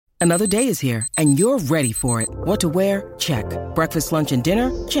Another day is here, and you're ready for it. What to wear? Check. Breakfast, lunch, and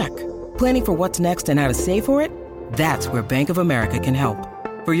dinner? Check. Planning for what's next and how to save for it? That's where Bank of America can help.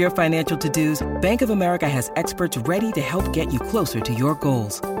 For your financial to-dos, Bank of America has experts ready to help get you closer to your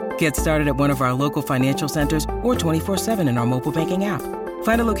goals. Get started at one of our local financial centers or 24/7 in our mobile banking app.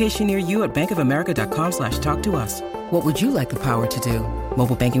 Find a location near you at bankofamerica.com/talktous. What would you like the power to do?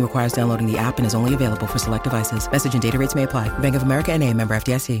 Mobile banking requires downloading the app and is only available for select devices. Message and data rates may apply. Bank of America N.A., member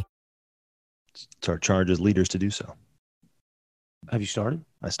FDIC. It's our charge as leaders to do so. Have you started?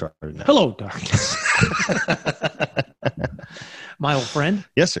 I started now. Hello, darkness. My old friend.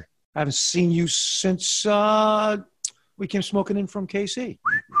 Yes, sir. I haven't seen you since we came smoking in from KC.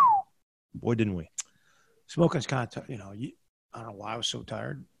 Boy, didn't we. Smoking's kind of, I don't know why I was so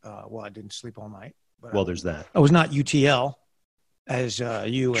tired. I didn't sleep all night. But Well, there's that. I was not UTL as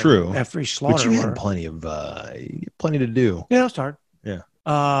you True. and F3 Slaughter But you were. had plenty to do. Yeah, I was tired. Yeah.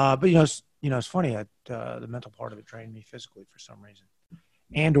 But it's funny. The mental part of it trained me physically for some reason,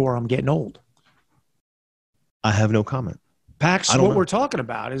 or I'm getting old. I have no comment. Pax, I don't what know. we're talking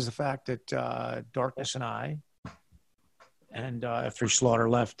about is the fact that Darkness and I and F3 Slaughter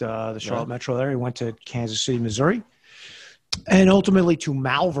left the Charlotte metro area, went to Kansas City, Missouri, and ultimately to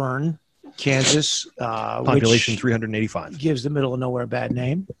Malvern, Kansas. Population which 385. gives the middle of nowhere a bad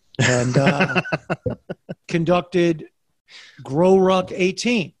name, and conducted Grow Ruck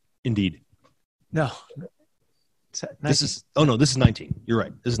 18. Indeed. No. This is 19. You're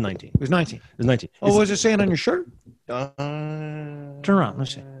right. This is 19. It was 19. This is 19. Oh, what was it saying on your shirt? Turn around.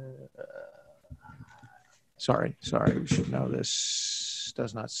 Let's see. Sorry. We should know this.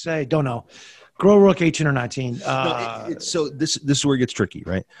 Does not say. Don't know. Grow Ruck 18 or 19. So this is where it gets tricky,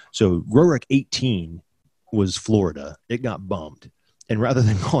 right? So Grow Ruck 18 was Florida. It got bumped. And rather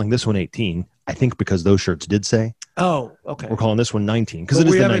than calling this one 18, I think because those shirts did say, oh, okay. we're calling this one 19 because it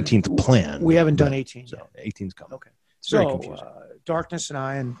is the 19th plan. We haven't done 18 so yet. 18's coming. Okay. It's very So confusing. Darkness and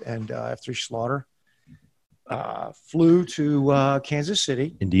I and F3 Slaughter flew to Kansas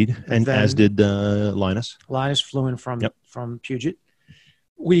City. Indeed. And then- as did Linus. Linus flew in from Yep. Puget.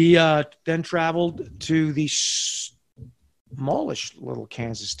 We then traveled to the smallish little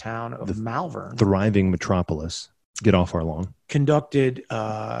Kansas town of Malvern. Thriving metropolis. Get off our lawn. Conducted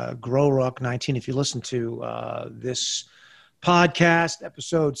Grow Ruck 19. If you listen to this podcast,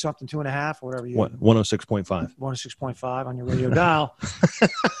 episode something 2.5 or whatever you 106.5. 106.5 on your radio dial,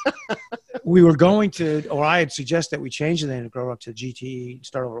 we were going to, or I had suggested that we change the name to Grow Ruck to GTE,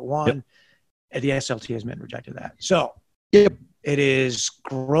 start over at 1. Yep. And the SLT has been rejected that. So Yep. it is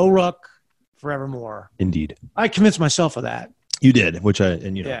Grow Ruck forevermore. Indeed. I convinced myself of that. You did, which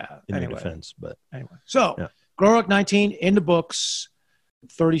in Yeah, your anyway. defense, but Anyway, so Yeah. Grow Ruck 19 in the books,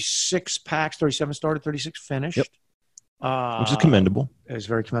 36 packs, 37 started, 36 finished. Yep. Which is commendable. It was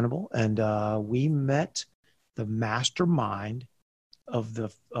very commendable. And we met the mastermind of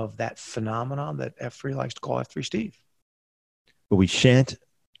that phenomenon that F3 likes to call F3 Steve. But we shan't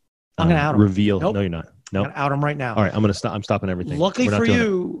I'm gonna out him. reveal. Nope. No, you're not. I'm No. going to out him right now. All right, I'm stopping everything. Luckily We're not for doing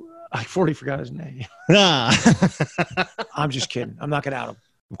you, I've already forgot his name. it. I'm just kidding. I'm not going to out him.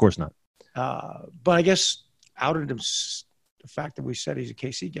 Of course not. But I guess outed him the fact that we said he's a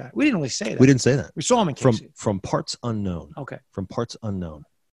KC guy. We didn't really say that. We didn't say that. We saw him in KC. From parts unknown. Okay. From parts unknown.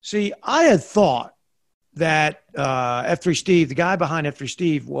 See, I had thought that F3 Steve, the guy behind F3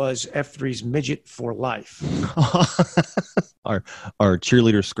 Steve, was F3's midget for life. our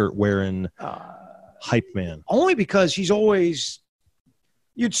cheerleader skirt wearing hype man. Only because he's always,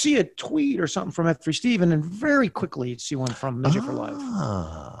 you'd see a tweet or something from F3 Steve, and then very quickly you'd see one from Midget for Life.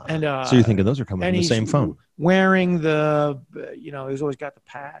 And So you're thinking those are coming from the he's same phone. wearing the, he's always got the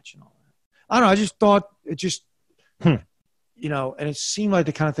patch and all that. I don't know. I just thought it just, and it seemed like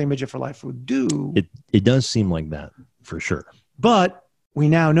the kind of thing Midget for Life would do. It does seem like that for sure. But we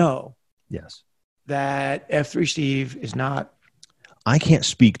now know Yes. that F3 Steve is not. I can't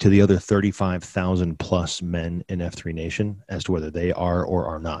speak to the other 35,000 plus men in F3 Nation as to whether they are or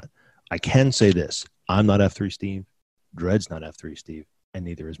are not. I can say this. I'm not F3 Steve. Dred's not F3 Steve. And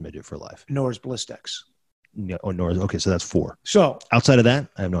neither is Midget for Life. Nor is Blistex. No, nor is, okay, so that's 4. So Outside of that,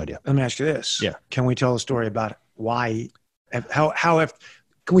 I have no idea. let me ask you this. Yeah. Can we tell a story about why, can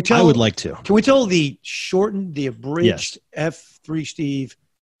we tell? I would like to. Can we tell the shortened, the abridged F3 Steve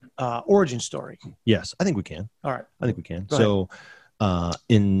origin story? Yes, I think we can. All right. I think we can. Go So,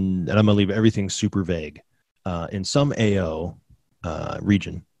 and I'm going to leave everything super vague. In some AO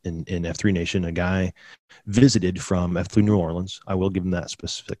region in F3 Nation, a guy visited from F3 New Orleans. I will give him that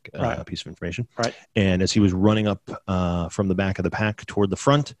specific piece of information. Right. And as he was running up from the back of the pack toward the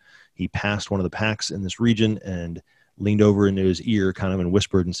front, he passed one of the packs in this region and leaned over into his ear kind of and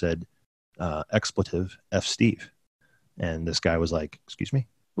whispered and said, expletive, F Steve. And this guy was like, excuse me?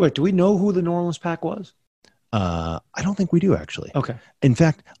 Wait, do we know who the New Orleans Pack was? I don't think we do, actually. Okay. In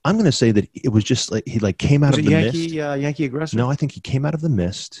fact, I'm going to say that it was just like he like came out of the mist. Yankee Aggressor? No, I think he came out of the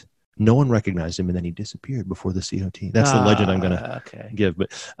mist. No one recognized him, and then he disappeared before the COT. That's the legend I'm going to give,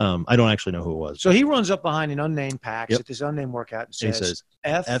 but I don't actually know who it was. So he runs up behind an unnamed pack at this unnamed workout and he says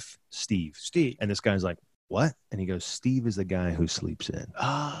F Steve. Steve. And this guy's like, what? And he goes, Steve is the guy who sleeps in.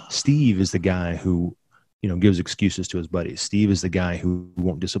 Steve is the guy who, gives excuses to his buddies. Steve is the guy who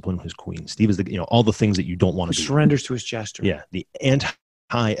won't discipline his queen. Steve is the, all the things that you don't want to do. Surrenders to his jester. Yeah. The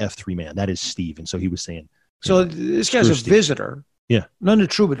anti-F3 man. That is Steve. And so he was saying. So this guy's a visitor. Yeah. Not a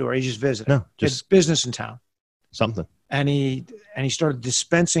troubadour. He's just visiting. No. Just business in town. Something. And he started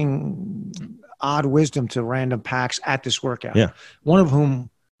dispensing odd wisdom to random packs at this workout. Yeah. One of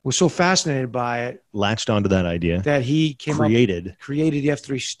whom was so fascinated by it. Latched onto that idea. That he created the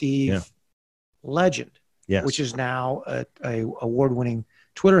F3 Steve legend. Yes. Which is now a award-winning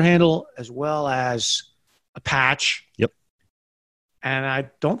Twitter handle as well as a patch. Yep. And I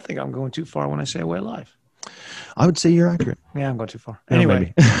don't think I'm going too far when I say Away Live. I would say you're accurate. Yeah, I'm going too far.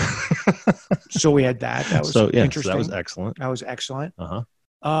 Anyway, so we had that. That was interesting. So that was excellent. That was excellent. Uh-huh.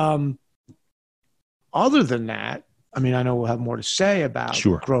 Other than that, I mean, I know we'll have more to say about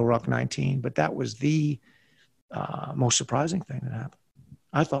Grow Ruck 19, but that was the most surprising thing that happened,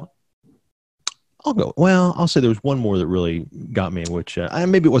 I thought. I'll say there was one more that really got me, which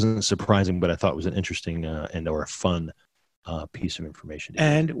maybe it wasn't surprising, but I thought was an interesting or a fun piece of information.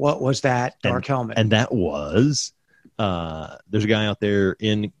 And what was that dark helmet? And that was, there's a guy out there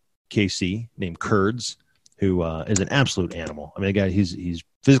in KC named Kurds who is an absolute animal. I mean, the guy, he's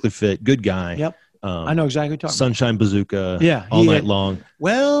physically fit, good guy. Yep. I know exactly what you're talking Sunshine Bazooka. Yeah. All night long.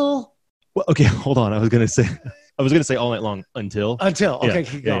 Well, okay, hold on. I was going to say all night long until. Okay,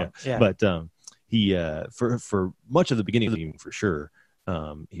 keep going. Yeah. But he, for much of the beginning of the evening, for sure,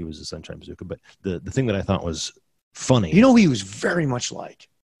 he was a Sunshine Bazooka. But the thing that I thought was funny. You know who he was very much like?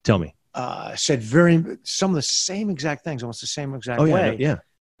 Tell me. Said some of the same exact things, almost the same exact way. Yeah.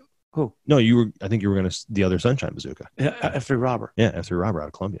 Who? No, I think you were going to the other Sunshine Bazooka. F3 Robber. Yeah, F3 Robber out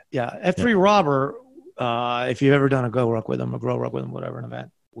of Columbia. Yeah, F3 Robber, if you've ever done a Grow Ruck with him, whatever, an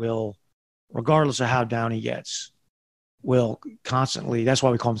event, will, regardless of how down he gets, will constantly, that's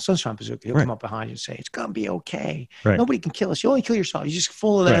why we call him Sunshine Bazooka. He'll come up behind you and say, it's going to be okay. Right. Nobody can kill us. You only kill yourself. You're just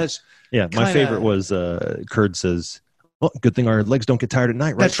full of that. Yeah, my favorite was Kurd says, well, good thing our legs don't get tired at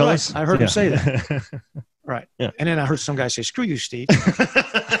night, right? That's fellas? right. I heard him say that. Right. Yeah. And then I heard some guy say, screw you, Steve.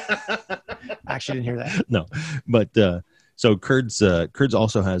 I actually didn't hear that. No. But so Kurds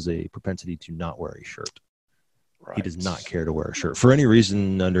also has a propensity to not wear a shirt. Right. He does not care to wear a shirt for any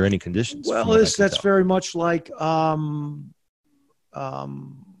reason under any conditions. Well, that's very much like gosh,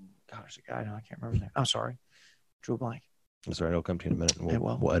 the guy now I can't remember his name. I'm sorry. Drew a blank. That's all right. It'll come to you in a minute. And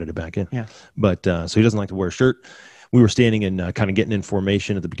we'll edit it back in. Yeah. But so he doesn't like to wear a shirt. We were standing and kind of getting in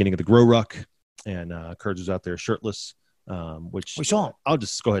formation at the beginning of the Grow Ruck, and Kurds was out there shirtless, which we saw him. I'll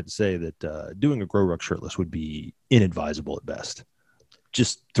just go ahead and say that doing a Grow Ruck shirtless would be inadvisable at best.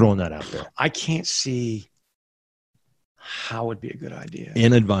 Just throwing that out there. I can't see how it would be a good idea.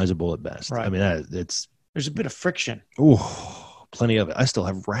 Inadvisable at best. Right. I mean, there's a bit of friction. Oh, plenty of it. I still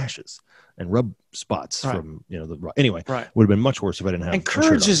have rashes and rub spots from anyway. Right. Would have been much worse if I didn't have. And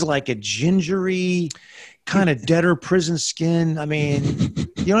Kurds is like a gingery, kind of deader prison skin. I mean,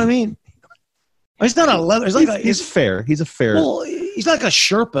 you know what I mean? It's not a leather. It's like he's fair. He's a fair. Well, he's not like a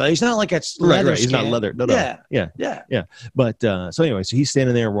Sherpa. He's not like a leather. Right. He's skin. not leather. No. Yeah. But so anyway, so he's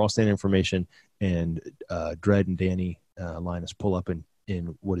standing there. We're all standing in formation, and Dredd and Danny Linus pull up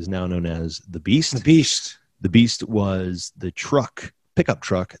in what is now known as the Beast. The Beast. The Beast was the pickup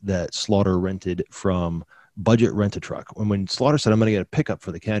truck that Slaughter rented from Budget Rent-A-Truck. When Slaughter said, I'm going to get a pickup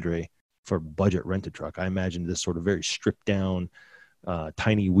for the cadre for Budget Rent-A-Truck, I imagined this sort of very stripped down,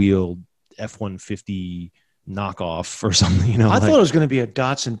 tiny wheeled F-150 knockoff or something. I thought it was going to be a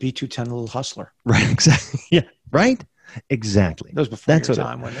Datsun B210 Little Hustler. Right. Exactly. Yeah. Right. Exactly. That was before your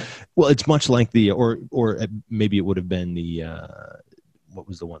time, wasn't it? Well, it's much like or maybe it would have been the what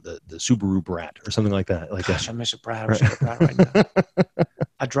was the one, the Subaru Brat or something like that. Like Gosh, I miss a Brat. I wish I had a Brat right now.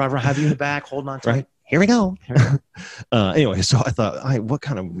 I'd drive around, have you in the back, holding on tight. Right. Here we go. Anyway, so I thought, what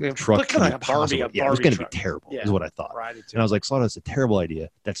kind of truck? What kind of Barbie? It was going to be terrible, is what I thought. Right, and I was like, Slaughter, that's a terrible idea.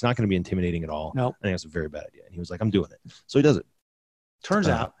 That's not going to be intimidating at all. No. I think that's a very bad idea. And he was like, I'm doing it. So he does it. Turns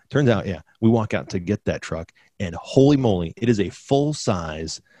out, yeah. We walk out to get that truck, and holy moly, it is a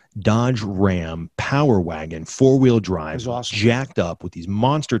full-size Dodge Ram Power Wagon, 4-wheel drive, awesome. Jacked up with these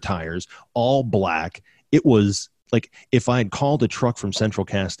monster tires, all black. It was like if I had called a truck from Central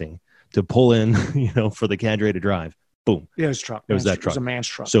Casting to pull in, for the cadre to drive, boom. Yeah, it was a truck. It was that truck. It was a man's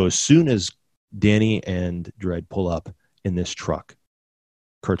truck. So as soon as Danny and Dredd pull up in this truck,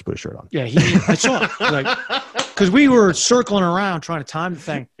 Kurtz put a shirt on. Yeah, I saw it. Because we were circling around trying to time the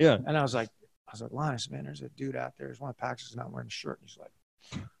thing. Yeah. And I was like, Linus, man, there's a dude out there. There's one of the Paxers not wearing a shirt. And he's like,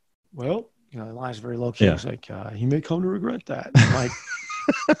 well, Linus is very low key. Yeah. He's like, he may come to regret that. I'm like,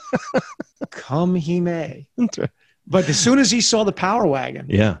 come he may. But as soon as he saw the power wagon,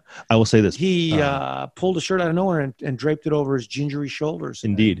 yeah, I will say this. He pulled a shirt out of nowhere and draped it over his gingery shoulders.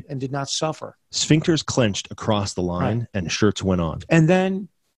 Indeed. And did not suffer. Sphincters clenched across the line and shirts went on. And then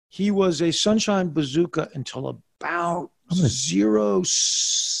he was a Sunshine Bazooka until about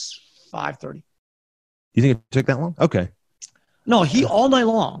 5:30. You think it took that long? Okay. No, he all night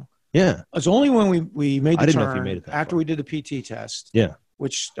long. Yeah. It's only when we made the I didn't turn know if he made it that after far. we did the PT test. Yeah.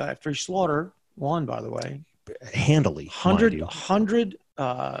 Which after Slaughter won, by the way. Handily. 100 it's 100.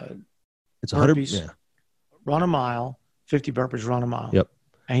 burpees, Yeah. run a mile, 50 burpees, run a mile. Yep.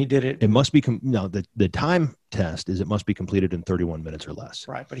 And he did it. It must be the time test is it must be completed in 31 minutes or less.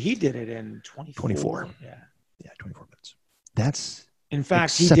 Right, but he did it in 24. Yeah. Yeah, 24 minutes. That's in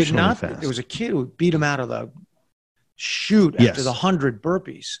fact, he did not. Fast. There was a kid who beat him out of the chute after the 100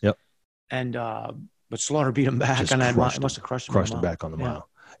 burpees. Yep. And but Slaughter beat him back Just on that mile. crushed Must have crushed him. crushed him back on the mile.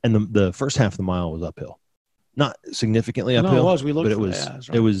 And the first half of the mile was uphill. Not significantly uphill. No, it was. We looked but at it was. Yeah, right.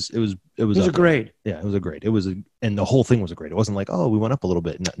 It was a grade. Yeah, it was a grade. It was and the whole thing was a grade. It wasn't like, oh, we went up a little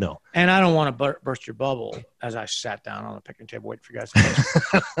bit. No. And I don't want to burst your bubble as I sat down on the picnic table waiting for you guys to catch.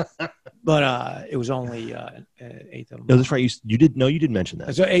 But it was only eighth of a mile. No, that's right. You did mention that.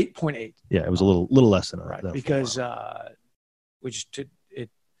 It's 8.8. Yeah, it was a little less than right that because we just did it.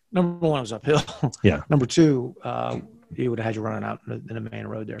 Number one, it was uphill. Yeah. Number two, he would have had you running out in the main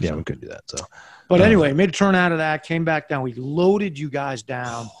road there. Yeah, so. we couldn't do that. So, but anyway, made a turn out of that. Came back down. We loaded you guys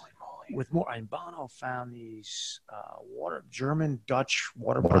down with more. And Bono found these German Dutch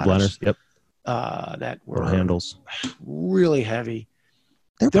water bladders. Yep. That were handles. Really heavy.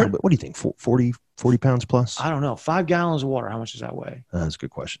 They're probably, what do you think? 40 pounds plus? I don't know. 5 gallons of water. How much does that weigh? That's a good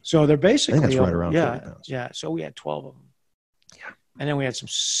question. So they're basically. I think that's right around 40 pounds. Yeah. So we had 12 of them. Yeah. And then we had some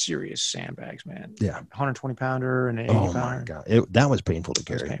serious sandbags, man. Yeah. 120 pounder and an 80 pounder. Oh my God. That was painful to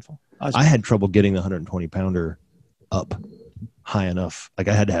carry. That was painful. I had trouble getting the 120 pounder up high enough. Like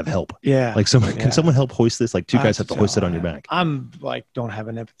I had to have help. Yeah. Like can someone help hoist this? Like two guys have to hoist it on your back. I'm like, don't have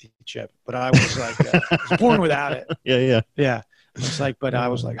an empathy chip, but I was like, I was born without it. Yeah. It's like, but I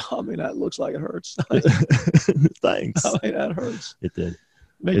was like, oh man, that looks like it hurts. Thanks. Oh, man, that hurts. It did.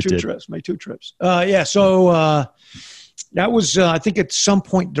 Make two trips. Yeah. So that was, I think at some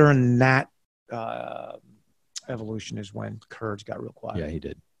point during that evolution is when Kurds got real quiet. Yeah, he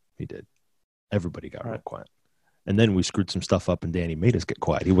did. Everybody got real quiet. And then we screwed some stuff up and Danny made us get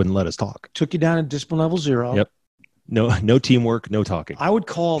quiet. He wouldn't let us talk. Took you down to discipline level 0. Yep. No teamwork, no talking. I would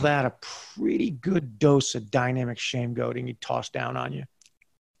call that a pretty good dose of dynamic shame goading he tossed down on you.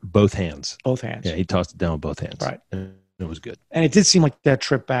 Both hands. Yeah, he tossed it down with both hands. Right. And it was good. And it did seem like that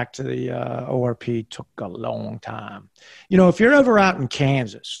trip back to the ORP took a long time. If you're ever out in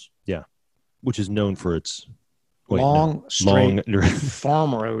Kansas. Yeah. Which is known for its straight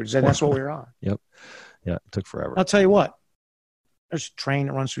farm roads. And that's what we were on. Yep. Yeah, it took forever. I'll tell you what. There's a train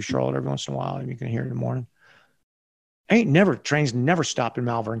that runs through Charlotte every once in a while, and you can hear it in the morning. Trains never stop in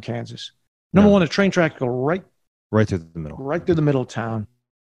Malvern, Kansas. Number one, the train tracks go right through the middle. Right through the middle of town.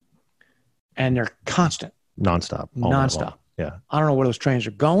 And they're constant. Nonstop. Yeah. I don't know where those trains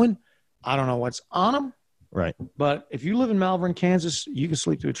are going. I don't know what's on them. Right. But if you live in Malvern, Kansas, you can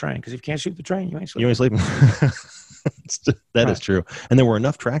sleep through a train. Because if you can't sleep through the train, you ain't sleeping. You ain't sleeping. That is true. And there were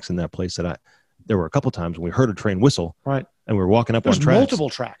enough tracks in that place that there were a couple times when we heard a train whistle. Right. And we were walking up on tracks. Multiple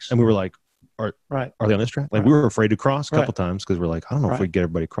tracks. And we were like, are they on this track? Like we were afraid to cross a couple times because we're like, I don't know if we can get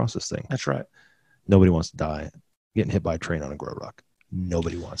everybody across this thing. That's right. Nobody wants to die getting hit by a train on a grow rock.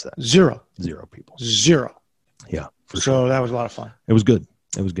 Nobody wants that. Zero people. Zero. Yeah. So that was a lot of fun. It was good.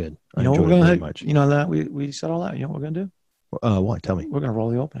 I enjoyed it very much. You know that we said all that. You know what we're gonna do? What? Tell me. We're gonna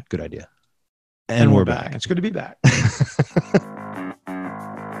roll the opening. Good idea. And we're back. It's good to be back.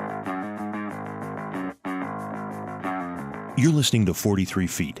 You're listening to 43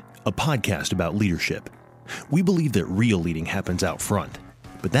 Feet, a podcast about leadership. We believe that real leading happens out front,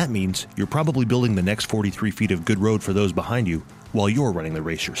 but that means you're probably building the next 43 feet of good road for those behind you while you're running the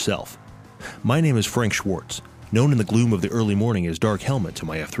race yourself. My name is Frank Schwartz, known in the gloom of the early morning as Dark Helmet to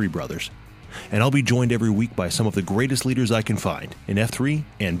my F3 brothers, and I'll be joined every week by some of the greatest leaders I can find in F3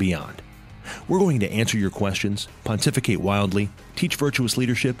 and beyond. We're going to answer your questions, pontificate wildly, teach virtuous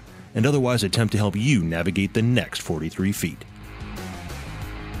leadership, and otherwise attempt to help you navigate the next 43 feet.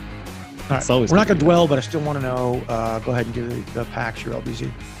 All right. We're not going to dwell, but I still want to know. Go ahead and give the packs your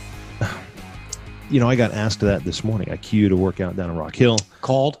LBZ. I got asked that this morning. I queued a workout down in Rock Hill.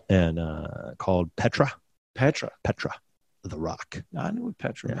 Called Petra. Petra. The Rock. I knew what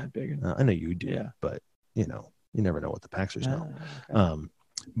Petra meant, big. I know you do, Yeah. But you never know what the Paxers know.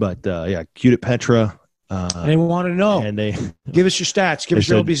 Okay. Queued at Petra. They wanted to know. And they give us your stats. Give us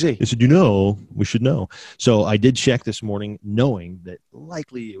your LBZ. They said, we should know. So I did check this morning, knowing that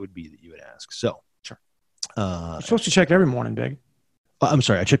likely it would be that you would ask. So, sure. You're supposed to check every morning, big. I'm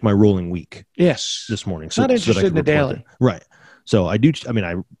sorry. I checked my rolling week. Yes. This morning. Not interested in the daily. It. Right. So I do.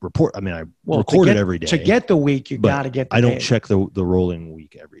 I record it every day. To get the week, you got to get the I don't daily. check the rolling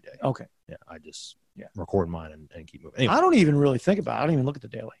week every day. Okay. Yeah. I just record mine and keep moving. Anyway. I don't even really think about it. I don't even look at the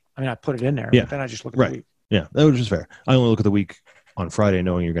daily. I put it in there, but then I just look at the week. Yeah, that was just fair. I only look at the week on Friday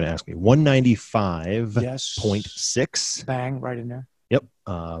knowing you're going to ask me. 195.6. Yes. Bang, right in there. Yep.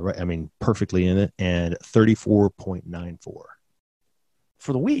 Right. Perfectly in it. And 34.94.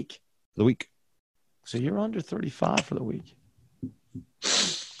 For the week? The week. So you're under 35 for the week.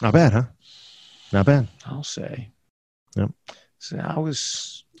 Not bad, huh? Not bad. I'll say. Yep. So I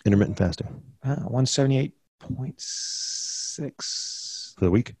was... Intermittent fasting. 178.6. For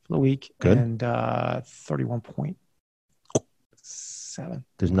the week? For the week. Good. And 31.7.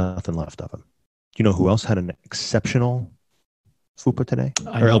 There's nothing left of him. Do you know who else had an exceptional FUPA today?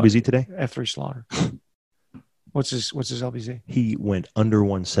 Or LBZ today? F3 Slaughter. What's his LBZ? He went under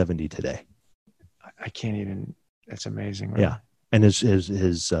 170 today. I can't even. That's amazing. Right? Yeah. And his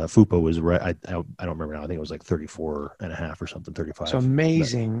FUPA was right. I don't remember now. I think it was like 34 and a half or something, 35. So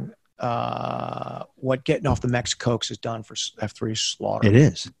amazing what getting off the Mexicokes has done for F3 Slaughter. It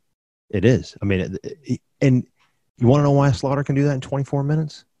is. And you want to know why Slaughter can do that in 24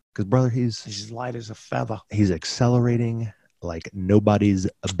 minutes? Because, brother, he's light as a feather. He's accelerating like nobody's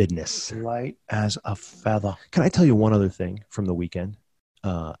a business. Light as a feather. Can I tell you one other thing from the weekend?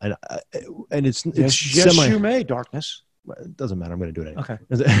 And it's yes, you may, Darkness. It doesn't matter. I'm going to do it anyway. Okay.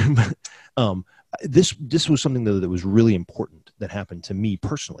 This was something though that was really important that happened to me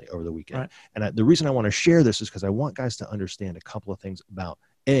personally over the weekend. Right. And the reason I want to share this is because I want guys to understand a couple of things about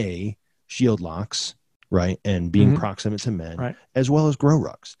shield locks, right, and being proximate to men, right, as well as grow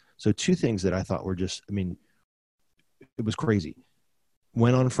rucks. So two things that I thought were just, it was crazy.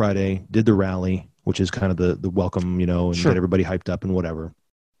 Went on Friday, did the rally, which is kind of the welcome, and get everybody hyped up and whatever.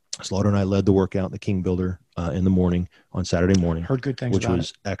 Slaughter and I led the workout, the King Builder, in the morning on Saturday morning. Heard good things, which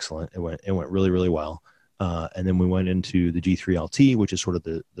was excellent. It went really, really well. And then we went into the G3LT, which is sort of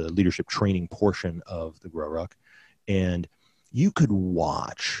the leadership training portion of the Grow Ruck, and you could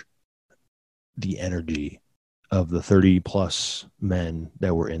watch the energy of the 30 plus men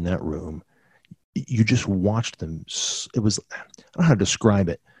that were in that room. You just watched them. It was, I don't know how to describe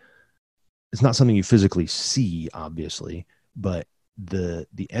it. It's not something you physically see, obviously, but the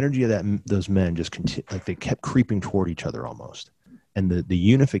energy of those men just they kept creeping toward each other almost, and the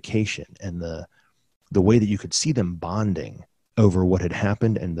unification and the way that you could see them bonding over what had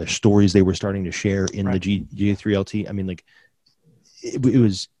happened and the stories they were starting to share in the G3LT.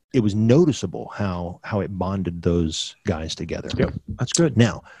 It was noticeable how it bonded those guys together. Yep, that's good.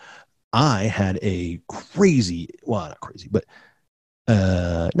 Now, I had a crazy, well, not crazy, but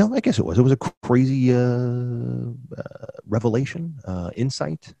no, I guess it was a crazy revelation,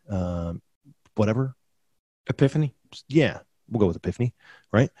 insight, whatever. Epiphany. Yeah, we'll go with epiphany,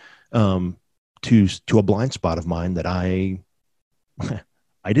 right? To a blind spot of mine that I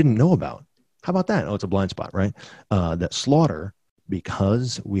didn't know about. How about that? Oh, it's a blind spot, right? That Slaughter,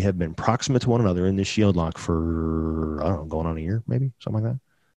 because we have been proximate to one another in this shield lock for, I don't know, going on a year, maybe, something like that.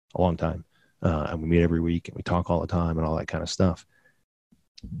 A long time. And we meet every week and we talk all the time and all that kind of stuff.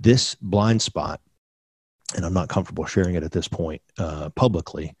 This blind spot, and I'm not comfortable sharing it at this point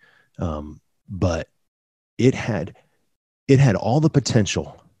publicly, but it had all the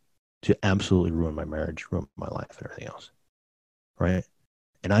potential to absolutely ruin my marriage, ruin my life and everything else, right?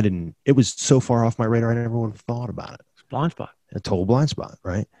 And it was so far off my radar, I never would have thought about it. It's a blind spot. A total blind spot,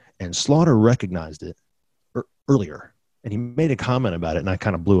 right? And Slaughter recognized it earlier, and he made a comment about it, and I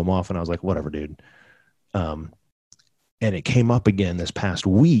kind of blew him off, and I was like, whatever, dude. And it came up again this past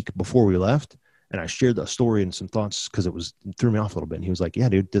week before we left, and I shared the story and some thoughts because it threw me off a little bit. And he was like, yeah,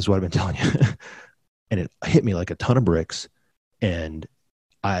 dude, this is what I've been telling you. And it hit me like a ton of bricks, and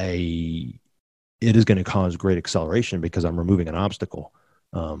it is going to cause great acceleration because I'm removing an obstacle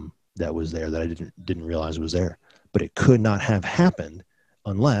that was there that I didn't realize was there. But it could not have happened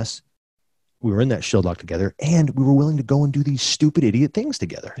unless we were in that shill dock together, and we were willing to go and do these stupid idiot things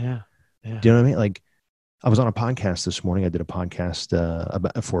together. Yeah. Do you know what I mean? Like, I was on a podcast this morning. I did a podcast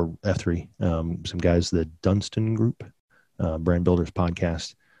for F3. Some guys, the Dunstan Group, Brand Builders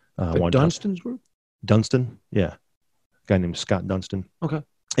podcast. Dunstan's group? Dunstan, yeah. A guy named Scott Dunstan. Okay.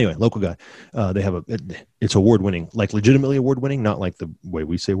 Anyway, local guy. They have it's award-winning, like legitimately award-winning, not like the way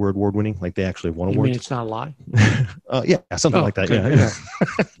we say we're award-winning, like they actually won You awards. mean it's not a lie? Yeah, something like that. Okay, Yeah.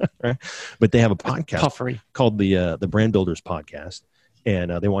 Right. But they have a podcast Puffery. called the Brand Builders Podcast,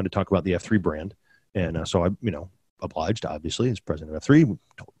 and they wanted to talk about the F3 brand, and so I, obliged, obviously, as president of F3, we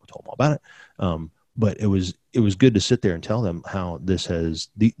told them all about it. But it was good to sit there and tell them how this has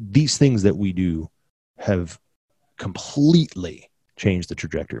these things that we do have completely changed the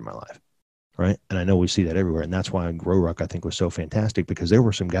trajectory of my life, right? And I know we see that everywhere, and that's why Grow Ruck, I think, was so fantastic, because there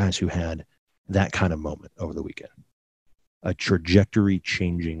were some guys who had that kind of moment over the weekend, a trajectory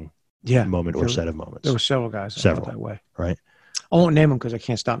changing moment or set of moments. There were several guys that felt that way, right? I won't name them because I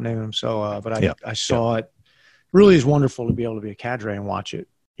can't stop naming them. So, but I saw it. Really is wonderful to be able to be a cadre and watch it.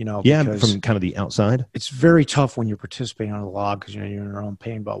 From kind of the outside. It's very tough when you're participating on the log because you're in your own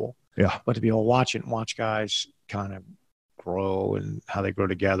pain bubble. Yeah. But to be able to watch it and watch guys kind of grow and how they grow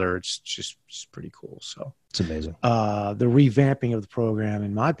together, it's pretty cool. So it's amazing. The revamping of the program,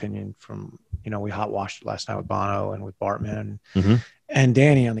 in my opinion, from we hot washed it last night with Bono and with Bartman and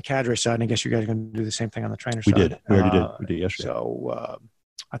Danny on the cadre side, and I guess you guys are going to do the same thing on the trainer side. We did. We already did. We did yesterday. So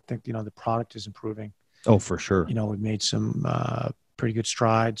I think the product is improving. Oh, for sure. We've made some pretty good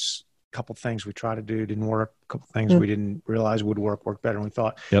strides. A couple things we tried to do didn't work. A couple things we didn't realize would work better than we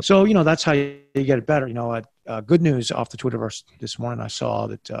thought. Yep. So that's how you get it better. Good news off the Twitterverse this morning. I saw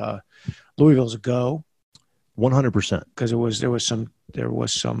that Louisville's a go. 100%. Because there was some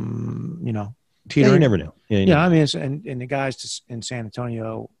teetering. Yeah, you never know. I mean, and the guys in San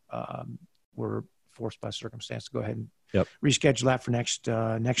Antonio were forced by circumstance to go ahead and reschedule that for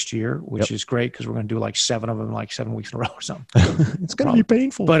next year, which is great because we're going to do like 7 of them, like 7 weeks in a row or something. It's going to be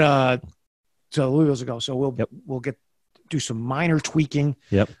painful. But so Louisville's a go. So we'll do some minor tweaking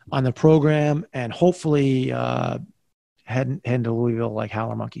on the program and hopefully head to Louisville like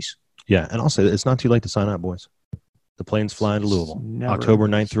howler monkeys. Yeah, and I'll say that it's not too late to sign up, boys. The plane's flying to Louisville, October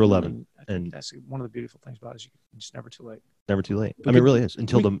 9th through 11th. And that's one of the beautiful things about it. It's never too late. Never too late. I mean, it really is.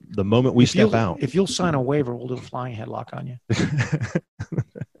 Until the moment we step out. If you'll sign a waiver, we'll do a flying headlock on you.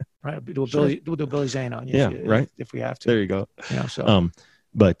 Right? We'll do Billy Zane on you. Yeah, right. If we have to. There you go. So.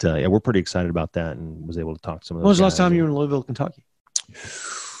 But we're pretty excited about that, and was able to talk to some of those. When was the last guys time you were in Louisville, Kentucky?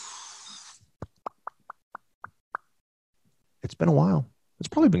 It's been a while. It's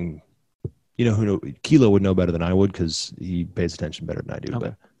probably been, Kilo would know better than I would because he pays attention better than I do.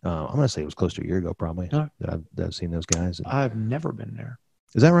 Okay. But I'm going to say it was close to a year ago, probably, that I've seen those guys. I've never been there.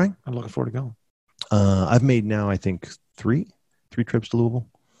 Is that right? I'm looking forward to going. I've made now, I think, three trips to Louisville.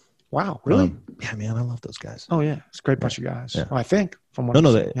 Wow, really? Yeah, man, I love those guys. Oh yeah, it's a great bunch of guys. Yeah. Well, I think from what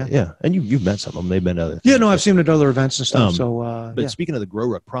and you've met some of them. They've been to other things. Yeah, no, I've seen them at other events and stuff. But speaking of the Grow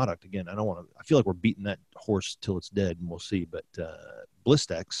Ruck product, again, I feel like we're beating that horse till it's dead, and we'll see. But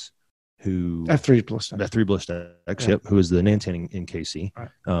Blistex, who F3 Blistex, who is the Nantan in KC,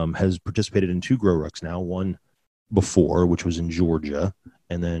 has participated in 2 Grow Rucks now. One before, which was in Georgia,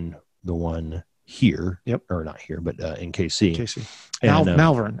 and then the one here, or not here, but in KC. And,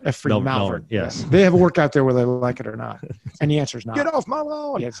 Malvern, F3 Malvern. Yes. They have a work out there whether they like it or not. And the answer is not. Get off my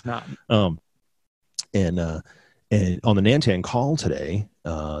lawn. Yeah, it's not. And on the Nantan call today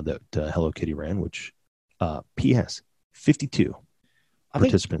that Hello Kitty ran, which P.S. 52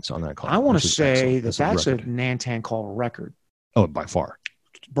 participants on that call. I want to say that's a Nantan call record. Oh, by far.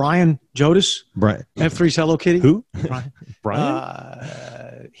 Brian Jodis. Brian. F3's Hello Kitty. Who? Brian?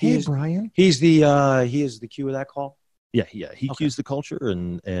 Brian. He is the cue of that call. Yeah. He cues the culture,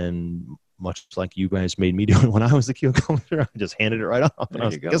 and much like you guys made me do it when I was the cue culture, I just handed it right off.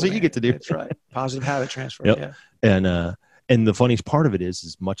 Guess what you get to do. That's right. Positive habit transfer. Yep. Yeah. And the funniest part of it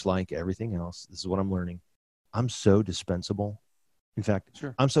is much like everything else, this is what I'm learning. I'm so dispensable. In fact,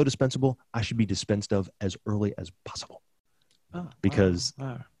 I'm so dispensable, I should be dispensed of as early as possible. Because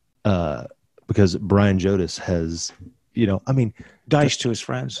Brian Jodis has, Dice to his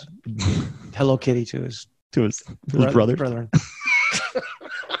friends, Hello Kitty to his brother.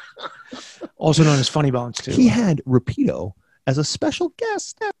 Also known as Funny Bones too. He had Rapido as a special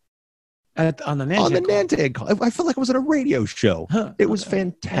guest on the Nantan call. I felt like I was at a radio show. It was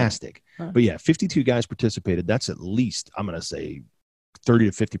fantastic. But yeah, 52 guys participated. That's at least, I'm going to say,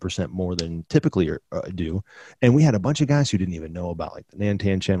 30 to 50% more than typically do. And we had a bunch of guys who didn't even know about like the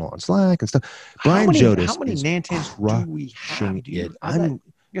Nantan channel on Slack and stuff. Brian Jodis. How many Nantans do we have?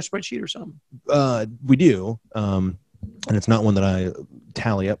 You got a spreadsheet or something? We do. And it's not one that I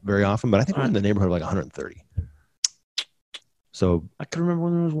tally up very often, but I think we're in the neighborhood of like 130. So I can remember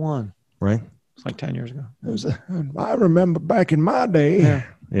when there was one. Right. It's like 10 years ago. I remember back in my day.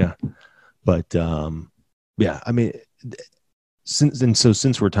 Yeah. But yeah, I mean,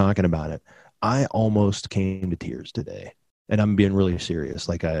 since we're talking about it, I almost came to tears today, and I'm being really serious.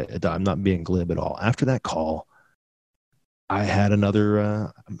 Like I'm not being glib at all. After that call, I had another.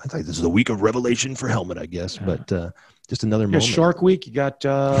 I think this is the week of revelation for Helmet, I guess. But just another moment. Shark Week. You got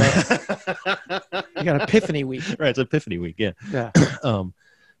Epiphany Week. Right, it's Epiphany Week. Yeah. Yeah.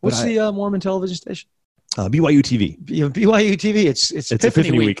 What's the Mormon television station? BYU TV. BYU TV. It's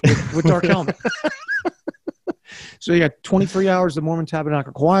Epiphany Week with Dark Helmet. So you got 23 hours of Mormon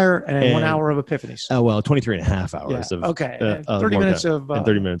Tabernacle Choir and 1 hour of Epiphanies. Oh, well, 23 and a half hours. Yeah. Okay. 30 minutes of... and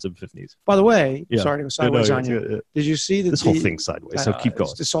 30 minutes of Epiphanies. By the way, sorry to go sideways on you. Did you see that this whole thing's sideways, so keep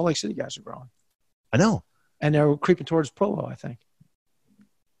going. The Salt Lake City guys are growing. I know. And they're creeping towards Provo, I think.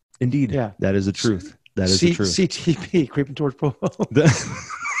 Indeed. Yeah. That is the truth. That is the truth. CTP creeping towards Provo.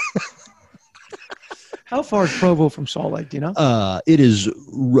 How far is Provo from Salt Lake? Do you know? It is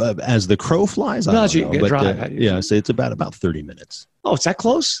as the crow flies. I don't know, but, so it's about 30 minutes. Oh, it's that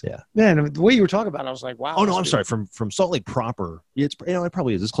close? Yeah. Man, the way you were talking about it, I was like, wow. Oh no, I'm sorry. From Salt Lake proper, it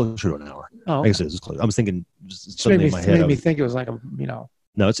probably is. It's closer to an hour. Oh, I guess it is close. I was thinking something in my head. Made me think it was like No,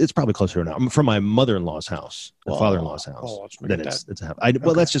 it's probably closer to an hour. From my mother-in-law's house, or father-in-law's house. Then it's a half.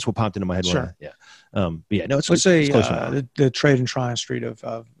 Well, that's just what popped into my head. Sure. But yeah, no, it's let's say close to an hour. the Trade and Tryon Street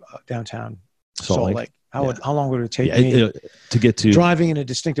of downtown Salt Lake. How long would it take me to get to driving in a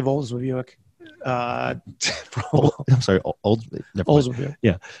distinctive Oldsmobile Buick? I'm sorry, Oldsmobile.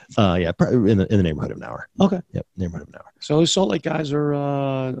 Yeah, probably in the neighborhood of an hour. Okay. Yep, neighborhood of an hour. So those Salt Lake guys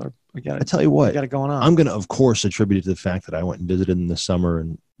are. I tell you what, got it going on. I'm going to, of course, attribute it to the fact that I went and visited in the summer,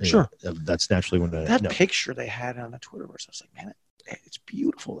 and sure, that's naturally when that picture they had on the Twitterverse. I was like, man, it's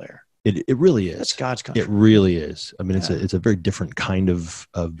beautiful there. It really is. That's God's country. It really is. I mean, it's a very different kind of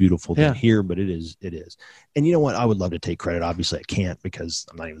beautiful than here, but it is. And you know what? I would love to take credit. Obviously, I can't because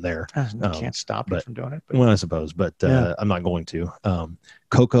I'm not even there. You can't stop you from doing it. Well, I suppose, but I'm not going to.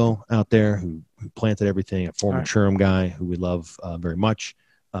 Coco out there who planted everything, a former Churum guy who we love very much.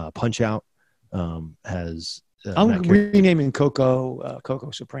 Punch Out has. I'm renaming Coco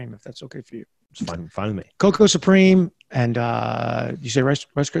Coco Supreme if that's okay for you. It's fine with me. Coco Supreme and you say Rice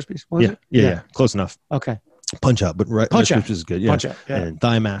Krispies? Yeah, close enough. Okay. Punch Out, but Rice Krispies is good. Yeah. Punch Out, and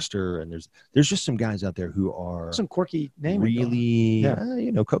Thigh Master, and there's just some guys out there who are some quirky name. Really,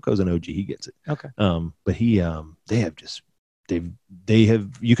 Coco's an OG. He gets it. Okay. But they have.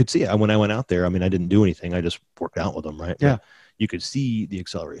 You could see it when I went out there. I mean, I didn't do anything. I just worked out with them, right? Yeah. But you could see the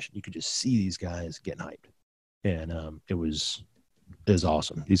acceleration. You could just see these guys getting hyped, and it was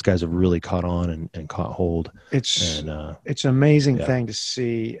awesome. These guys have really caught on and caught hold. It's an amazing thing to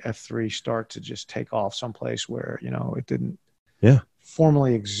see F3 start to just take off someplace where it didn't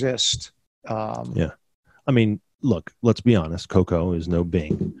formally exist. I mean, look, let's be honest. Coco is no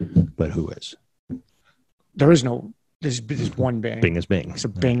Bing, but who is? There's one Bing. Bing is Bing. It's a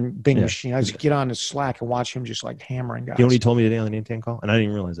Bing machine. I just get on the Slack and watch him just like hammering guys. You know what he told me today on the Name call? And I didn't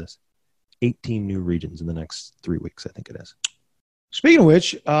even realize this. 18 new regions in the next 3 weeks, I think it is. Speaking of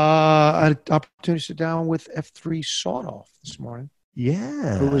which, I had an opportunity to sit down with F3 Sawed Off this morning.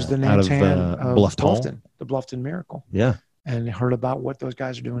 Yeah. Who was the Nantan of Bluffton, the Bluffton Miracle. Yeah. And heard about what those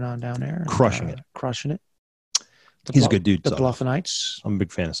guys are doing down there. Crushing it. He's a good dude. The Bluffinites. I'm a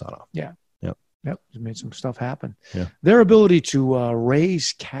big fan of Sawed Off. Yeah. Yep. Made some stuff happen. Yeah. Their ability to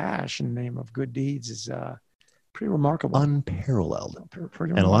raise cash in the name of good deeds is pretty remarkable. Unparalleled.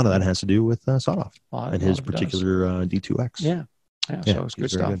 Pretty and a lot of that has to do with Sawed Off and his particular D2X. Yeah. So it's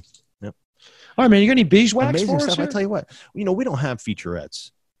good stuff. Good. Yep. All right, man. You got any beeswax Amazing for stuff. us here? I tell you what, we don't have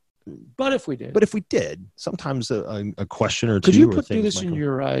featurettes. But if we did, sometimes a question or two. Could you do this in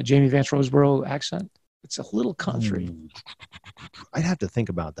your Jamie Vance Roseboro accent? It's a little country. I'd have to think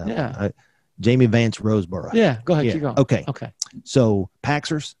about that. Yeah. Jamie Vance Roseboro. Yeah. Go ahead. Keep going. Okay. So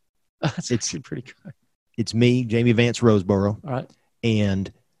Paxers. That's actually pretty good. It's me, Jamie Vance Roseboro. All right.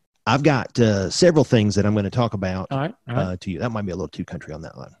 And I've got several things that I'm going to talk about all right. To you. That might be a little too country on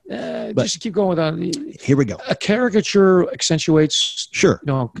that line. But just keep going with that. Here we go. A caricature accentuates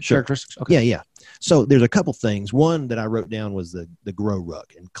characteristics. Okay. Yeah. So there's a couple things. One that I wrote down was the grow rug,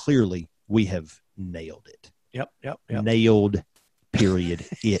 and clearly we have nailed it. Yep. Nailed. Period.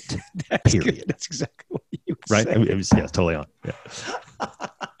 It. That's period. Good. That's exactly what you would right. say. I mean, it's totally on. Yeah.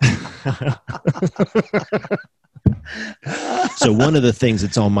 So one of the things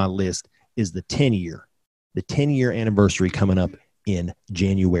that's on my list is the 10-year anniversary coming up in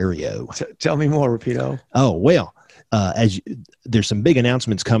January. Tell me more, Rapido. Oh, well, there's some big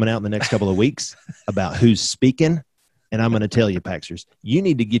announcements coming out in the next couple of weeks about who's speaking. And I'm going to tell you, Paxers, you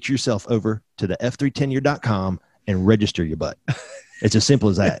need to get yourself over to the F3tenure.com and register your butt. It's as simple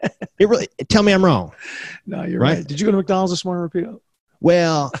as that. Tell me I'm wrong. No, you're right. Did you go to McDonald's this morning, Rapido?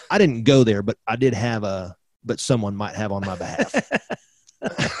 Well, I didn't go there, but I did have but someone might have on my behalf.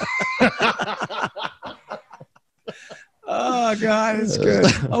 Oh God, it's good.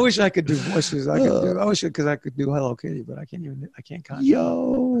 I wish I could do voices. I wish because I could do Hello Kitty, but I can't.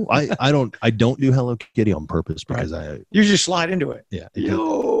 Yo, I don't do Hello Kitty on purpose because you just slide into it. Yeah.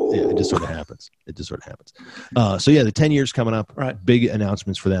 It just sort of happens. So yeah, the 10 years coming up. Right. Big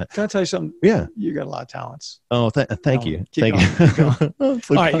announcements for that. Can I tell you something? Yeah. You got a lot of talents. Oh, thank you. Keep going. All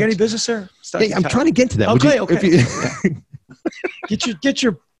right, you got any business, sir? Hey, I'm trying to get to that. Okay. Get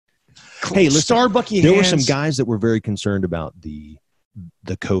your. Hey, listen, Starbucky there hands. were some guys that were very concerned about the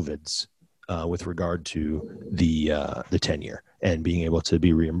COVIDs with regard to the 10-year and being able to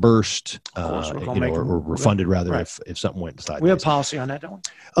be reimbursed or refunded rather if something went sideways. We have policy on that, don't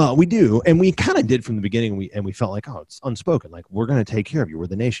we? We do, and we kind of did from the beginning. We felt like, it's unspoken. Like, we're going to take care of you. We're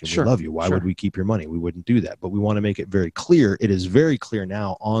the nation. Sure. We love you. Why would we keep your money? We wouldn't do that. But we want to make it very clear. It is very clear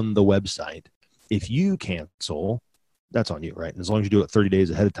now on the website. If you cancel, that's on you, right? And as long as you do it 30 days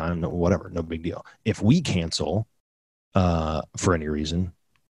ahead of time, no big deal. If we cancel for any reason,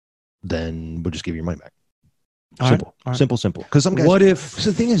 then we'll just give you your money back. Simple. Because some guys.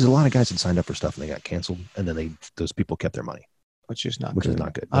 So the thing is, a lot of guys had signed up for stuff and they got canceled, and then those people kept their money, which is not good.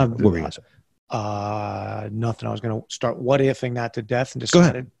 What were you going to say? Nothing. I was going to start what ifing that to death and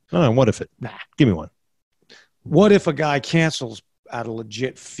decided. Go ahead. No, what if it? Nah. Give me one. What if a guy cancels out of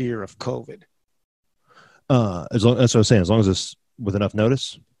legit fear of COVID? That's what I was saying. As long as it's with enough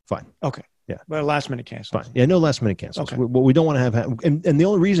notice, fine. Okay. Yeah. But last minute cancels. Fine. Yeah, no last minute cancels. Okay. What we don't want to have, and the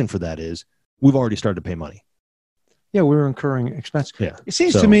only reason for that is we've already started to pay money. Yeah, we're incurring expense. Yeah. It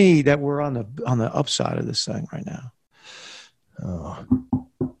seems to me that we're on the upside of this thing right now. Oh.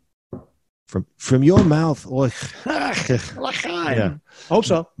 From your mouth, yeah. Hope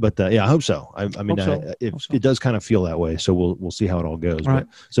so. But I hope so. I mean, it does kind of feel that way. So we'll see how it all goes. All right.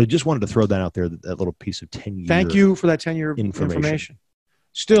 So just wanted to throw that out there, that little piece of 10-year. Thank you for that 10-year information.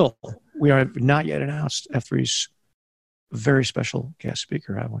 Still, we have not yet announced F3's very special guest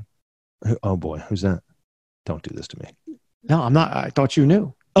speaker, have we? Oh boy, who's that? Don't do this to me. No, I'm not. I thought you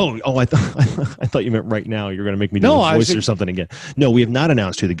knew. Oh! I thought you meant right now. You're going to make me do a voice or something again. No, we have not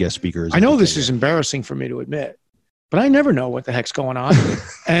announced who the guest speaker is. I know this is embarrassing for me to admit, but I never know what the heck's going on.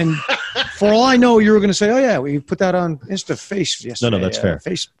 And for all I know, you were going to say, "Oh yeah, we put that on Insta Face yesterday." No, that's fair.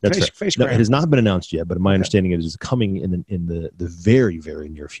 Face. No, it has not been announced yet, but my understanding is coming in the very, very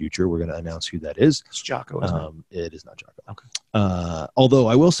near future. We're going to announce who that is. It's Jocko, isn't it? It is not Jocko. Okay. Although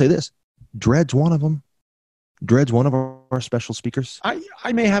I will say this, Dred's one of them. Dred's one of our special speakers. I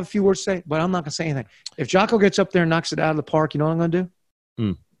may have a few words to say, but I'm not going to say anything. If Jocko gets up there and knocks it out of the park, you know what I'm going to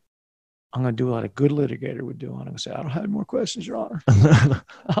do? I'm going to do what a good litigator would do. I'm going to say, I don't have any more questions, Your Honor.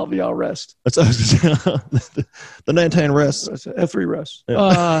 I'll be all rest. That's what I was going to say. The 19 rest. F3 rest.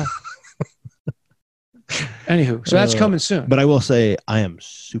 Yeah. Anywho, so that's coming soon. But I will say I am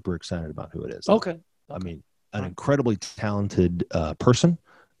super excited about who it is. Okay. I mean, an incredibly talented person.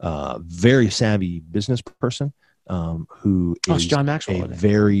 Very savvy business person who is John Maxwell, a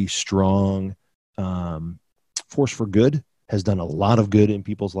very strong force for good, has done a lot of good in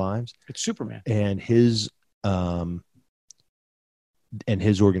people's lives. It's Superman. And his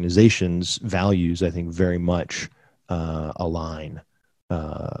organization's values, I think, very much align in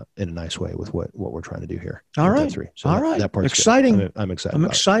a nice way with what we're trying to do here. All right. So that part's exciting. Good. I'm excited. I'm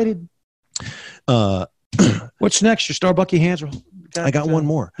excited. What's next? Your Starbucky hands are... I got one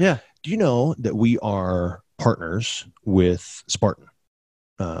more. Yeah. Do you know that we are partners with Spartan?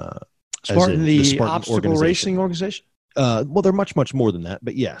 Spartan, the obstacle racing organization? Well, they're much, much more than that,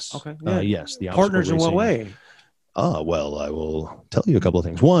 but yes. Okay. Yeah. Yes. The partners in what way? Well, I will tell you a couple of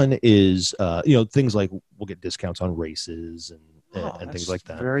things. One is, things like we'll get discounts on races and things like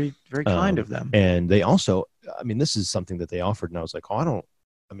that. Very, very kind of them. And they also, this is something that they offered, and I was like, I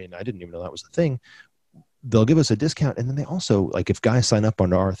didn't even know that was a thing. They'll give us a discount, and then they also, like, if guys sign up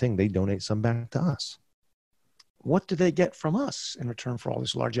under our thing, they donate some back to us. What do they get from us in return for all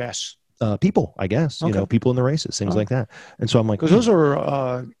this largesse? People, I guess. Okay. People in the races, things like that. And so I'm like, because those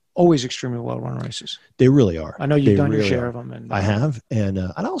are always extremely well-run races. They really are. I know you've done your share of them. And I have, and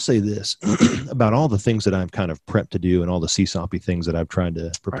I'll say this about all the things that I've kind of prepped to do, and all the CSOP things that I've tried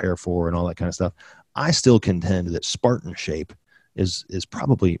to prepare for, and all that kind of stuff. I still contend that Spartan Shape is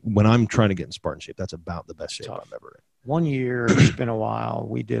probably, when I'm trying to get in Spartan shape, that's about the best shape Tough. I'm ever in. One year, it's been a while.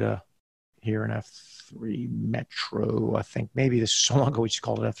 We did here in F3 Metro, I think. Maybe this is so long ago we just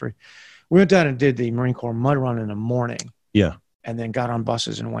called it F3. We went down and did the Marine Corps mud run in the morning. Yeah. And then got on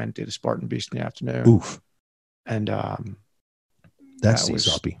buses and went did a Spartan Beast in the afternoon. Oof. And That's that was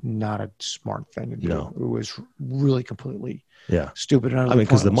soppy. not a smart thing to do. No. It was really completely Yeah. stupid. I mean,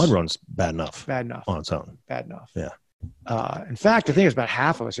 because the mud run's bad enough Bad enough. on its own. Bad enough. Yeah. In fact, I think it was about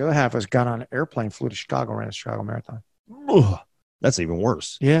half of us. The other half of us got on an airplane, flew to Chicago, ran the Chicago Marathon. Ugh, that's even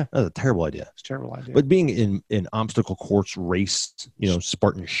worse. Yeah. That's a terrible idea. It's a terrible idea. But being in obstacle course race,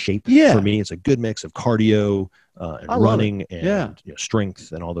 Spartan shape, Yeah. for me, it's a good mix of cardio and I love running and Yeah.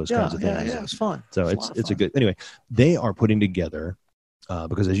 strength and all those kinds of things. Yeah, it was fun. So It was it's a a good, anyway, they are putting together,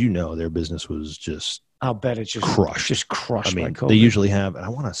 because as you know, their business was just, I'll bet it's just crushed. Just crushed I mean, by COVID. they usually have, and I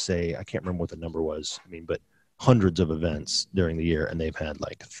want to say, I can't remember what the number was. I mean, but hundreds of events during the year, and they've had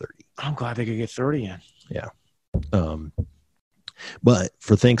like 30. I'm glad they could get 30 in. But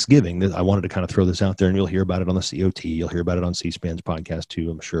for Thanksgiving, I wanted to kind of throw this out there, and you'll hear about it on the COT. You'll hear about it on C-SPAN's podcast too,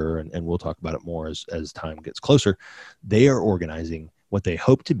 I'm sure, and we'll talk about it more as time gets closer. They are organizing what they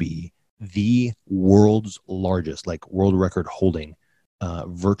hope to be the world's largest, like world record holding,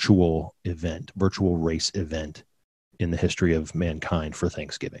 virtual race event in the history of mankind for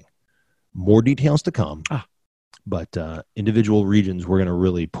Thanksgiving. More details to come. But individual regions, we're going to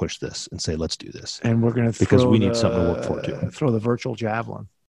really push this and say, let's do this. And we're going to because we need something to work for too. Throw the virtual javelin.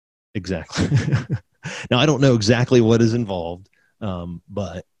 Exactly. Now, I don't know exactly what is involved,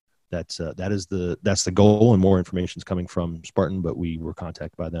 but that's the goal, and more information is coming from Spartan. But we were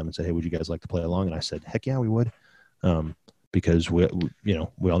contacted by them and said, hey, would you guys like to play along? And I said, heck yeah, we would, because we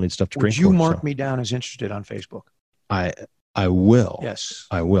all need stuff to train. Would you mark me down as interested on Facebook? I will. Yes,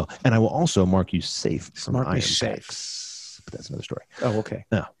 I will, and I will also mark you safe from mark me IM safe. Packs, but that's another story. Oh, okay.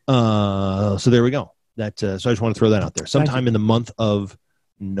 Yeah. So there we go. That so I just want to throw that out there. Sometime in the month of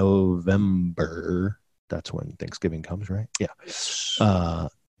November, that's when Thanksgiving comes, right? Yeah.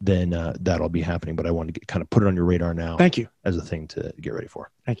 Then that'll be happening. But I wanted to kind of put it on your radar now. Thank you. As a thing to get ready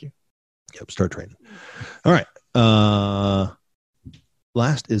for. Thank you. Yep. Start training. All right.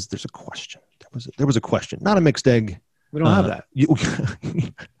 Last is there's a question. There was a question, not a mixed egg. We don't have that. It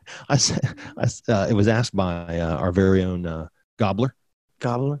was asked by our very own Gobbler.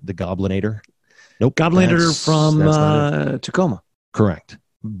 Gobbler? The Goblinator. Nope. Goblinator from Tacoma. Correct.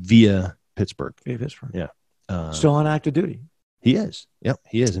 Via Pittsburgh. Via Pittsburgh. Yeah. Still on active duty. He is. Yep,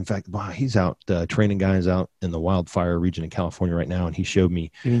 he is. In fact, he's out training guys out in the wildfire region in California right now, and he showed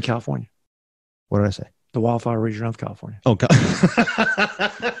me. You mean California? What did I say? The wildfire region of California. Oh, God.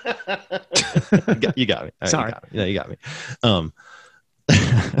 You got me. Sorry. You got me.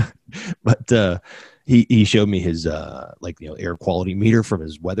 But he showed me his air quality meter from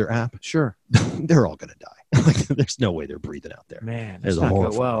his weather app. Sure. They're all gonna die. There's no way they're breathing out there. Man, that's not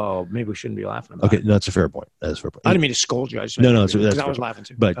good. Well, maybe we shouldn't be laughing about it. No, that's a fair point. That's a fair point. I didn't mean to scold you. I just No, because I was laughing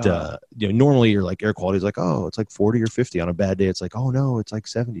too. But normally you're like air quality is like, oh, it's like 40 or 50. On a bad day, it's like, oh no, it's like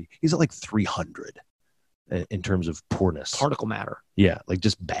 70. He's at like 300 in terms of poorness. Particle matter. Yeah, like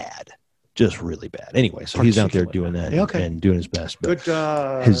just bad. Just really bad. Anyway, so he's out there doing that and doing his best. But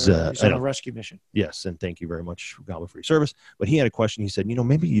good. He's on a rescue mission. Yes, and thank you very much, Goblin, for your service. But he had a question. He said,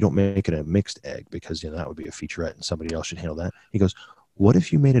 maybe you don't make it a mixed egg because that would be a featurette and somebody else should handle that. He goes, what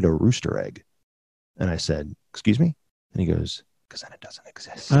if you made it a rooster egg? And I said, excuse me? And he goes, because then it doesn't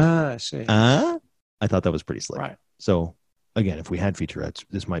exist. I see. I thought that was pretty slick. Right. So, again, if we had featurettes,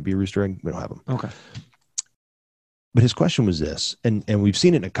 this might be a rooster egg. We don't have them. Okay. But his question was this, and we've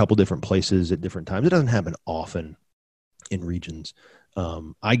seen it in a couple different places at different times. It doesn't happen often in regions.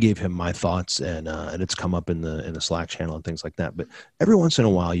 I gave him my thoughts, and it's come up in the Slack channel and things like that. But every once in a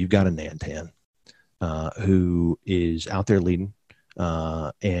while, you've got a Nantan who is out there leading,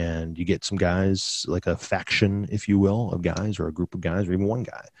 and you get some guys, like a faction, if you will, of guys or a group of guys or even one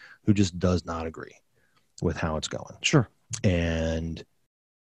guy who just does not agree with how it's going. Sure. And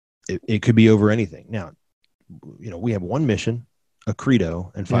it could be over anything. Now, we have one mission, a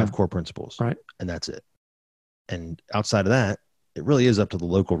credo, and 5 core principles. Right. And that's it. And outside of that, it really is up to the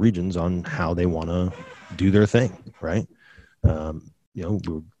local regions on how they want to do their thing. Right.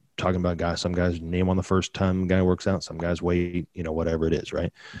 We're talking about some guys name on the first time a guy works out. Some guys wait, whatever it is.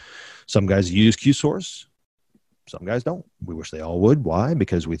 Right. Some guys use Q-Source. Some guys don't. We wish they all would. Why?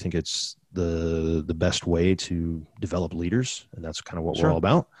 Because we think it's the best way to develop leaders. And that's kind of what we're all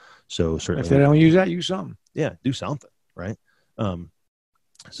about. So certainly, if they don't use that, use something. Yeah, do something, right?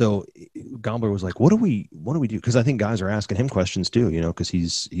 So Gobbler was like, "What do we do?" Because I think guys are asking him questions too, because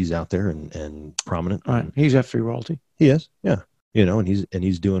he's out there and prominent. Right, he's F3 royalty. He is, yeah. and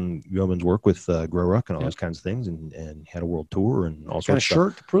he's doing yeoman's work with Grow Ruck and all those kinds of things, and had a world tour and all sorts of stuff. Got a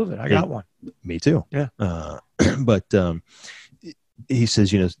shirt to prove it. I got one. Me too. Yeah. But he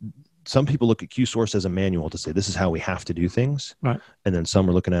says, some people look at Q-Source as a manual to say this is how we have to do things, right? And then some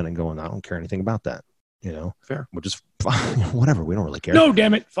are looking at it and going, I don't care anything about that. Fair. We're just whatever. We don't really care. No,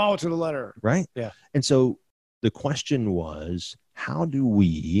 damn it, follow to the letter. Right. Yeah. And so the question was, how do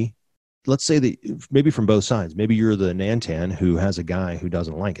we? Let's say that maybe from both sides. Maybe you're the Nantan who has a guy who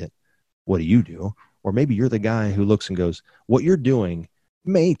doesn't like it. What do you do? Or maybe you're the guy who looks and goes, what you're doing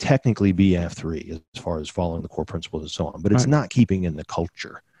may technically be F3 as far as following the core principles and so on, but it's not keeping in the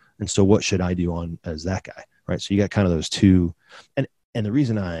culture. And so what should I do on as that guy? Right. So you got kind of those two. And the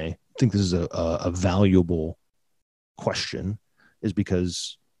reason I think this is a valuable question is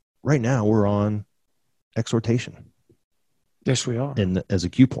because right now we're on exhortation. Yes, we are. And as a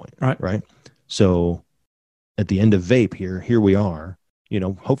Q point. Right. So at the end of VAPE here we are,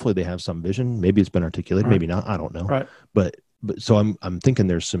 hopefully they have some vision. Maybe it's been articulated, maybe not. I don't know. Right. But so I'm thinking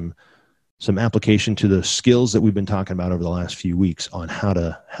there's some application to the skills that we've been talking about over the last few weeks on how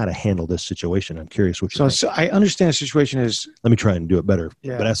to handle this situation. I'm curious what you think. So I understand the situation is. Let me try and do it better.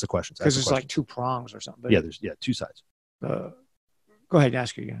 Yeah. But ask the questions. Because it's like two prongs or something. But there's two sides. Go ahead and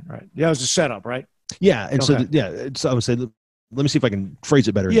ask you again. Right. Yeah, it was a setup, right? Yeah. And okay. So I would say, let me see if I can phrase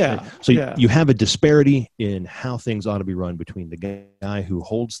it better. Yeah. So you have a disparity in how things ought to be run between the guy who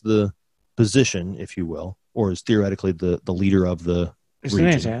holds the position, if you will, or is theoretically the leader of the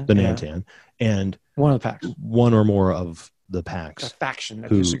region, the Nantan, and one of the packs, one or more of the packs, a faction that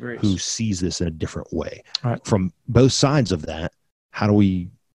disagrees, who sees this in a different way. Right. From both sides of that, how do we,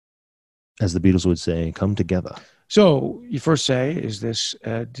 as the Beatles would say, come together? So you first say, is this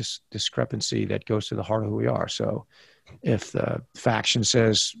discrepancy that goes to the heart of who we are? So if the faction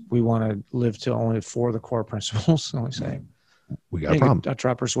says we want to live to only 4 of the core principles, only say, we got a problem. I'll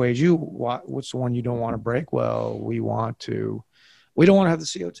try to persuade you. What's the one you don't want to break? Well, we don't want to have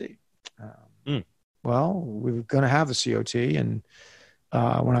the COT. Well, we're going to have the COT, and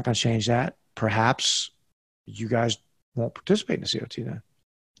we're not going to change that. Perhaps you guys won't participate in the COT then.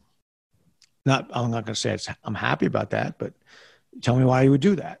 I'm not going to say I'm happy about that, but tell me why you would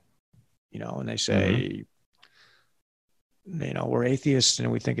do that. And they say, we're atheists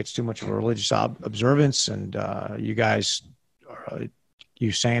and we think it's too much of a religious observance, and you guys are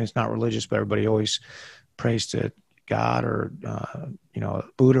you saying it's not religious, but everybody always prays to God or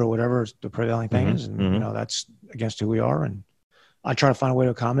Buddha or whatever the prevailing thing is, and that's against who we are. And I try to find a way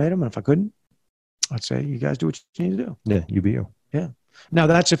to accommodate them, and if I couldn't, I'd say you guys do what you need to do. Yeah, you be you. Yeah. Now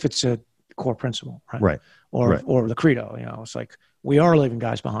that's if it's a core principle, right? Or the credo. It's like we are leaving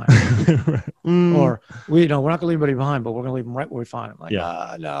guys behind, or we're not going to leave anybody behind, but we're going to leave them right where we find them. Like,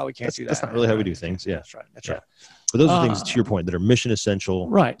 no, we can't do that. That's not really how we do things. Yeah, that's right. That's right. But those are things, to your point, that are mission essential.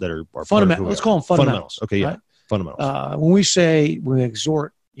 Right. That are fundamental. Let's call them fundamentals. Okay. Yeah. Right? Fundamentals. When we say we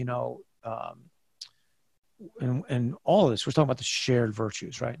exhort, and all of this, we're talking about the shared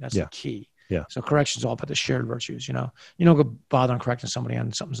virtues, right? That's the key. Yeah. So correction is all about the shared virtues. You don't go bother on correcting somebody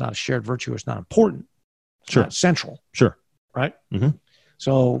on something's not a shared virtue. It's not important. It's not central. Sure. Right. Mm-hmm.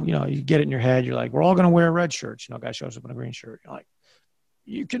 So, you get it in your head. You're like, we're all going to wear red shirts. A guy shows up in a green shirt. You're like,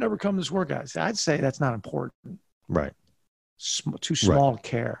 you can never come to this workout. I'd say that's not important. Right. Too small to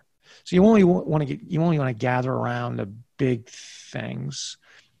care. So you only want to gather around the big things,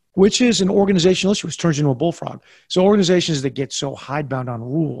 which is an organizational issue, which turns into a bullfrog. So organizations that get so hidebound on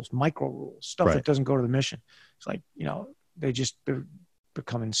rules, micro rules, stuff that doesn't go to the mission. It's like, they just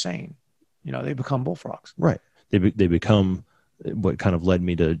become insane. They become bullfrogs. Right. They become what kind of led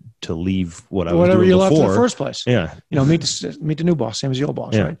me to leave what I was whatever doing you before. left in the first place. Yeah. Meet the new boss, same as the old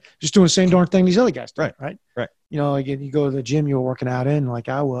boss, right? Just doing the same darn thing these other guys do, right? Right. Like you go to the gym you were working out in, like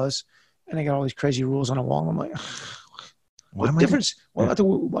I was, and they got all these crazy rules on a wall. I'm like, what difference? What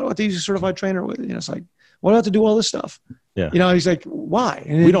about to use a certified trainer with? It's like, what do I have to do all this stuff? Yeah. He's like, why?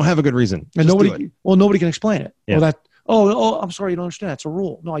 And we don't have a good reason. And nobody can explain it. Yeah. I'm sorry, you don't understand. It's a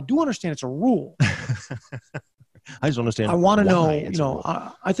rule. No, I do understand it's a rule. I just understand. I want to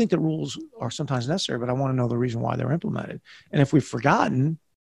know, I think that rules are sometimes necessary, but I want to know the reason why they're implemented. And if we've forgotten,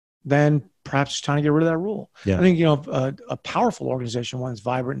 then perhaps it's time to get rid of that rule. Yeah. I think, a powerful organization, one that's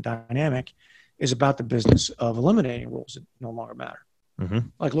vibrant and dynamic, is about the business of eliminating rules that no longer matter. Mm-hmm.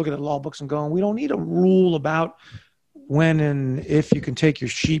 Like look at the law books and going, we don't need a rule about when and if you can take your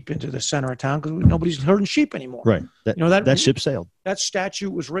sheep into the center of town because nobody's herding sheep anymore. Right. That ship sailed. That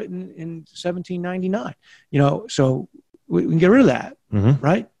statute was written in 1799. So we can get rid of that. Mm-hmm.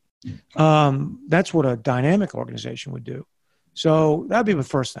 Right. That's what a dynamic organization would do. So that'd be the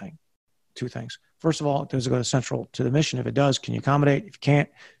first thing. two things. First of all, does it go central to the mission? If it does, can you accommodate? If you can't,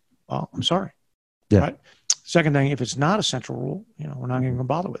 well, I'm sorry. Yeah. Right. Second thing, if it's not a central rule, we're not even going to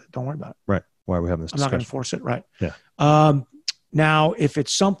bother with it. Don't worry about it. Right. Why are we having this discussion? I'm not going to force it. Right. Yeah. Now, if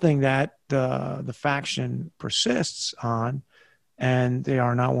it's something that the faction persists on and they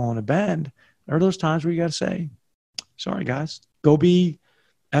are not willing to bend, there are those times where you got to say, sorry, guys, go be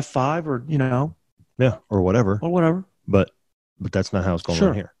F5 or, yeah, or whatever. But that's not how it's going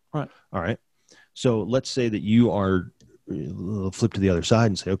on here. Right. All right. So let's say that you are flip to the other side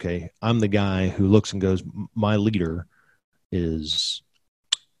and say, okay, I'm the guy who looks and goes, my leader is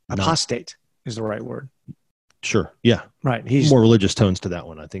apostate is the right word. Sure. Yeah. Right. He's more religious tones to that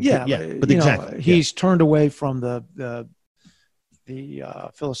one, I think. Yeah. But exactly. He's turned away from the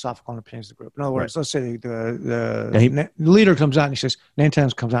philosophical opinions of the group. In other words, let's say the leader comes out and he says,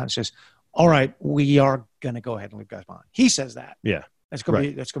 Nantan comes out and says, all right, we are going to go ahead and leave guys behind. He says that. Yeah. That's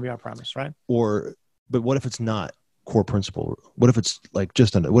going to be our premise, right? But what if it's not core principle? What if it's like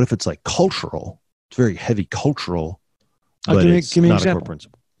what if it's like cultural? It's very heavy cultural, but it's not a core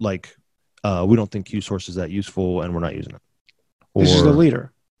principle. Like, we don't think Q source is that useful and we're not using it. Or this is the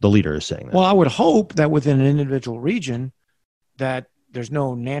leader. The leader is saying that. Well, I would hope that within an individual region that there's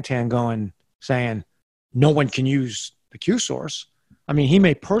no Nantan saying no one can use the Q source. I mean, he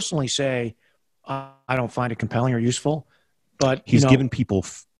may personally say, I don't find it compelling or useful, but he's given people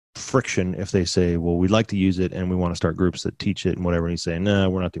friction if they say, well, we'd like to use it and we want to start groups that teach it and whatever. And he's saying, no,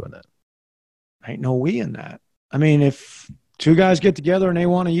 we're not doing that. Ain't no we in that. I mean, if two guys get together and they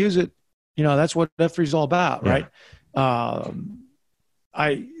want to use it, that's what F3 is all about, right?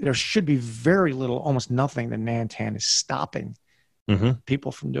 There should be very little, almost nothing that Nantan is stopping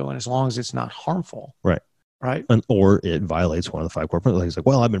people from doing as long as it's not harmful. Right. Right. Or it violates one of the 5 core principles. He's like,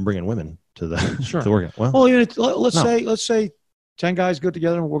 well, I've been bringing women to the, to the workout. Let's say 10 guys go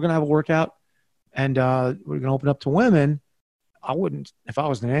together and we're going to have a workout and we're going to open up to women. I wouldn't, if I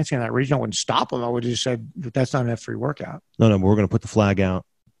was the Nancy in that region, I wouldn't stop them. I would just say that's not an F3 workout. No, but we're going to put the flag out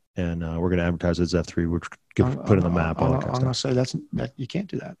and we're going to advertise it as F3. We're put in the map. I'm going to say that you can't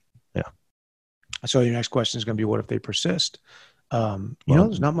do that. Yeah. So your next question is going to be, what if they persist?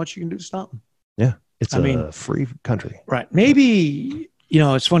 There's not much you can do to stop them. Yeah. It's a free country. Right. Maybe,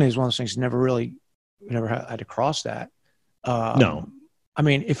 it's funny. It's one of those things we never had to cross that. No. I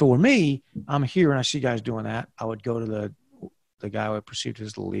mean, if it were me, I'm here and I see guys doing that, I would go to the guy who I perceived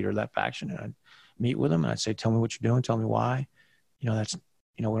as the leader of that faction and I'd meet with him and I'd say, tell me what you're doing. Tell me why. That's,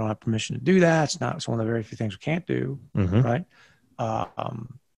 we don't have permission to do that. It's one of the very few things we can't do. Mm-hmm. Right.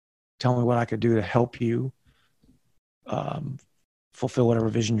 Tell me what I could do to help you fulfill whatever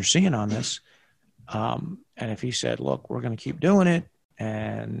vision you're seeing on this. And if he said, look, we're going to keep doing it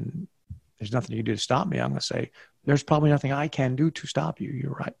and there's nothing you can do to stop me, I'm going to say, there's probably nothing I can do to stop you.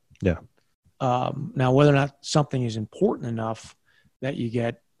 You're right. Yeah. Now, whether or not something is important enough that you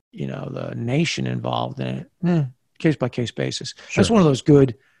get, the nation involved in it, case by case basis. Sure. That's one of those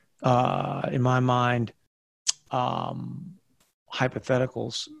good, in my mind,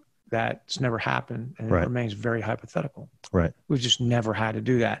 hypotheticals that's never happened and it remains very hypothetical. Right. We've just never had to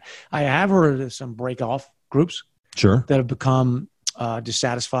do that. I have heard of some break-off groups that have become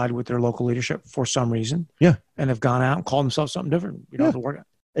dissatisfied with their local leadership for some reason. Yeah. And have gone out and called themselves something different, to work out.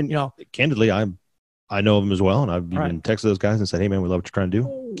 And, candidly, I know them as well. And I've even texted those guys and said, hey, man, we love what you're trying to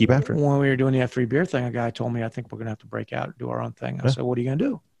do. Keep after it. When we were doing the F3 beer thing, a guy told me, I think we're going to have to break out and do our own thing. I said, what are you going to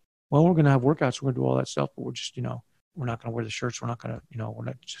do? Well, we're going to have workouts. We're going to do all that stuff, but we're just, we're not going to wear the shirts. We're not going to, we're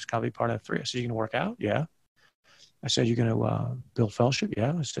not just going to be part of F3. I said, you're going to work out? Yeah. I said, you're going to build fellowship?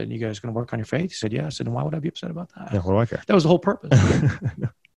 Yeah. I said, you guys going to work on your faith? He said, yeah. I said, then why would I be upset about that? Yeah, what do I care? That was the whole purpose.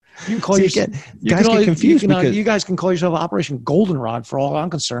 You can call yourself, guys get confused because you guys can call yourself Operation Goldenrod for all I'm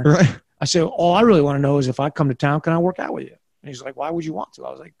concerned. Right. I said, all I really want to know is if I come to town, can I work out with you? And he's like, why would you want to? I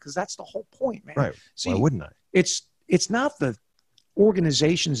was like, because that's the whole point, man. Right. See, why wouldn't I? It's not the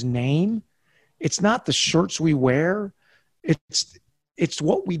organization's name. It's not the shirts we wear. It's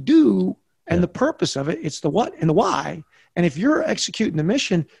what we do and the purpose of it. It's the what and the why. And if you're executing the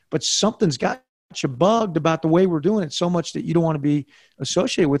mission, but something's got you bugged about the way we're doing it so much that you don't want to be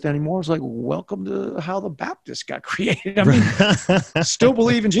associated with it anymore, it's like, welcome to how the Baptists got created. I mean, still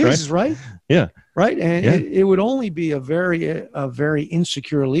believe in Jesus, right? Yeah. Right. And it would only be a very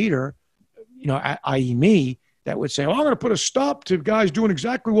insecure leader, i.e. me, that would say, I'm going to put a stop to guys doing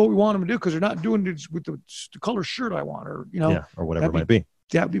exactly what we want them to do because they're not doing it with the color shirt I want, or, or whatever it might be.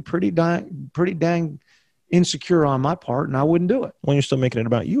 That'd be pretty dang insecure on my part, and I wouldn't do it. Well, you're still making it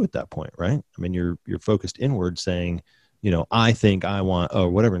about you at that point, right? I mean, you're focused inward, saying, I think I want, or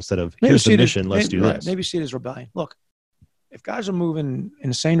whatever, instead of here's the mission, let's do this. Maybe see it as rebellion. Look, if guys are moving in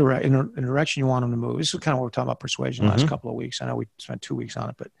the same direction, in the direction you want them to move, this is kind of what we're talking about persuasion the last couple of weeks. I know we spent 2 weeks on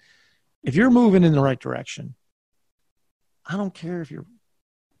it, but if you're moving in the right direction, I don't care if you're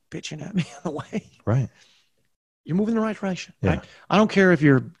bitching at me on the way. Right. You're moving in the right direction. Yeah. Right? I don't care if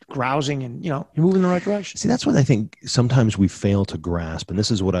you're grousing and, you're moving in the right direction. See, that's what I think sometimes we fail to grasp. And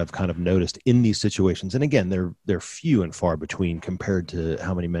this is what I've kind of noticed in these situations. And again, they're few and far between compared to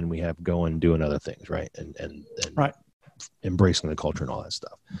how many men we have going, doing other things. Right. And right. Embracing the culture and all that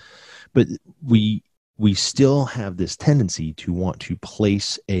stuff. But we still have this tendency to want to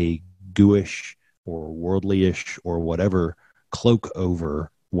place a gooish or worldly-ish or whatever cloak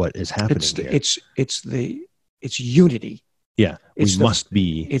over what is happening here. It's unity. Yeah, must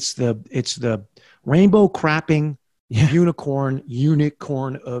be. It's the rainbow crapping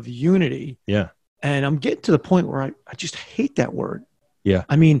unicorn of unity. Yeah. And I'm getting to the point where I just hate that word. Yeah.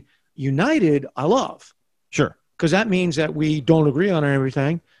 I mean, united, I love. Sure. Because that means that we don't agree on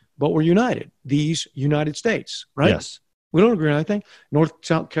everything, but we're united. These United States, right? Yes. We don't agree on anything.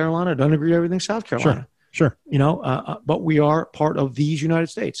 South Carolina doesn't agree on everything. South Carolina. Sure. But we are part of these United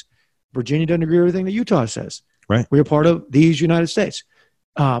States. Virginia doesn't agree with everything that Utah says. Right. We are part of these United States.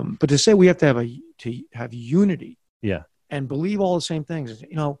 But to say we have to have unity, and believe all the same things,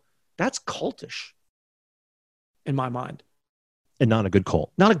 that's cultish in my mind. And not a good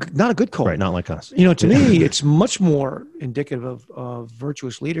cult. Not a good cult. Right. Not like us. To me, it's much more indicative of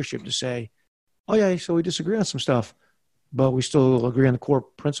virtuous leadership to say, oh yeah, so we disagree on some stuff, but we still agree on the core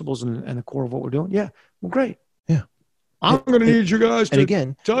principles and the core of what we're doing. Yeah. Well, great. Yeah. I'm going to need you guys to, and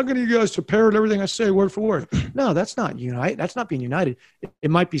again, talking to you guys to parrot everything I say word for word. No, that's not unite. That's not being united.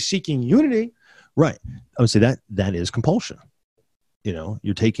 It might be seeking unity. Right. I would say that is compulsion.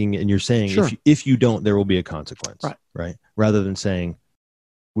 You're taking and you're saying, sure. if you don't, there will be a consequence. Right. Rather than saying,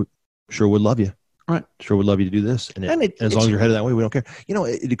 we sure would love you. Right. Sure would love you to do this. And as long as you're headed that way, we don't care.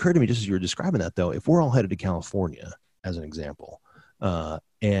 It occurred to me just as you were describing that, though, if we're all headed to California, as an example,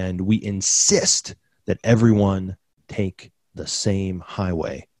 and we insist that everyone take the same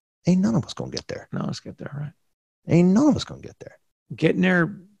highway, ain't none of us going to get there. None of us get there, right? Ain't none of us going to get there. Getting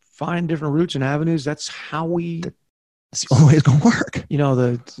there, find different routes and avenues. That's how we... That's the only way it's going to work.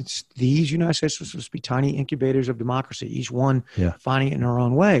 These United States are supposed to be tiny incubators of democracy, each one finding it in our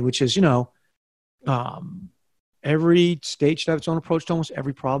own way, which is, every state should have its own approach to almost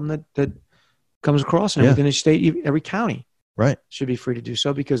every problem that comes across. And within each state, every county should be free to do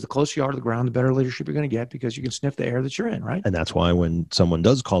so, because the closer you are to the ground, the better leadership you're going to get, because you can sniff the air that you're in, right? And that's why when someone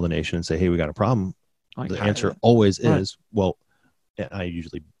does call the nation and say, hey, we got a problem, the answer always is, well, I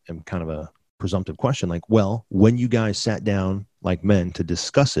usually am kind of a presumptive question, like, well, when you guys sat down like men to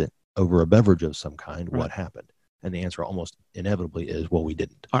discuss it over a beverage of some kind, what happened? And the answer almost inevitably is, well, we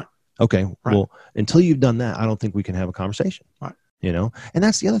didn't. All right. Okay. Right. Well, until you've done that, I don't think we can have a conversation. Right. And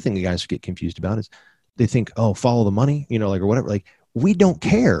that's the other thing the guys get confused about is they think, oh, follow the money, or whatever. Like, we don't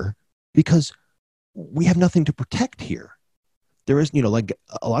care because we have nothing to protect here. There is, like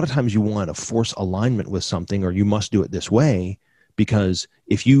a lot of times you want to force alignment with something, or you must do it this way, because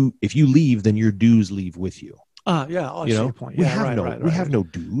if you leave, then your dues leave with you. Yeah. I see your point. We have no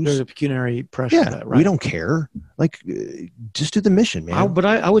dues. There's a pecuniary pressure. Yeah, to that, right? We don't care. Like, just do the mission, man. But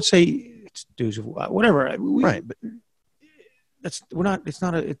I would say it's dues of whatever. Right. But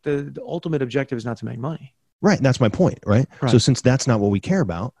the ultimate objective is not to make money. Right. And that's my point. Right. So since that's not what we care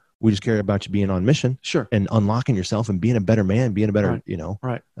about, we just care about you being on mission. Sure. And unlocking yourself and being a better man, being a better,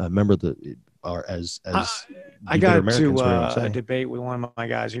 member of the, or as I got to a debate with one of my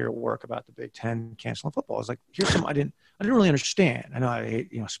guys here at work about the Big Ten canceling football. I was like, here's some I didn't really understand. I know I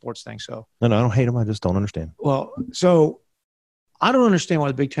hate sports things. So no, I don't hate them. I just don't understand. Well, so I don't understand why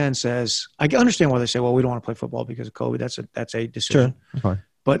the Big Ten says. I understand why they say, well, we don't want to play football because of COVID. That's a decision. Sure. Fine.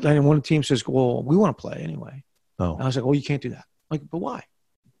 But then one team says, well, we want to play anyway. Oh. And I was like, well, you can't do that. Like, but why?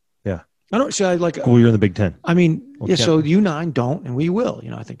 Yeah. I don't see. Well, you're in the Big Ten. I mean, so you 9 don't, and we will.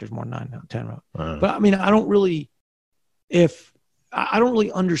 I think there's more than 9 now, 10. But I mean, I don't really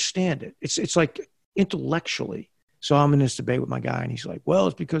understand it. It's like intellectually. So I'm in this debate with my guy, and he's like, well,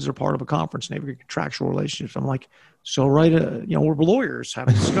 it's because they're part of a conference and they have contractual relationships. I'm like, so we're lawyers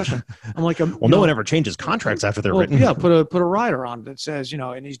having a discussion. I'm like, well, no one ever changes contracts after they're written. Yeah, put a rider on that says,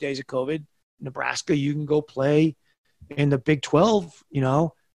 in these days of COVID, Nebraska, you can go play in the Big 12,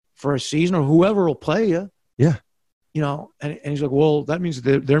 for a season, or whoever will play you. Yeah. And he's like, well, that means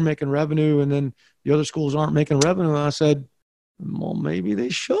they're making revenue and then the other schools aren't making revenue. And I said, well, maybe they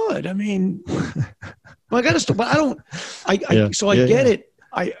should. I mean, I got to, but I don't, I get it.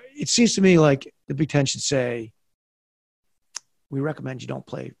 It seems to me like the Big Ten should say, we recommend you don't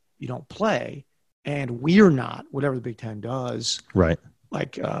play, and we're not, whatever the Big Ten does, Right.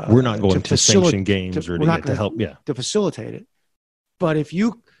 like We're not going to sanction games or to help. Yeah. To facilitate it. But if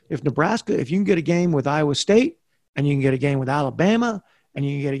Nebraska, if you can get a game with Iowa State and you can get a game with Alabama and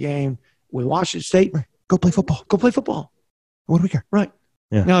you can get a game with Washington State, Right. Go play football. Go play football. What do we care? Right.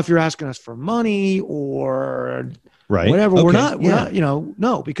 Yeah. Now, if you're asking us for money or Right. whatever, Okay. we're not,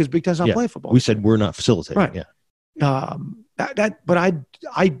 no, because Big Ten's not playing football. We said we're not facilitating. Right. Yeah. But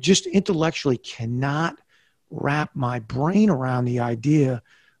I just intellectually cannot wrap my brain around the idea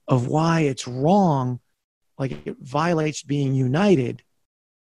of why it's wrong. Like it violates being united.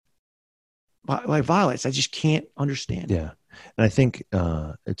 Like violates. I just can't understand. Yeah. And I think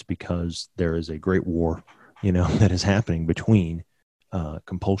it's because there is a great war, that is happening between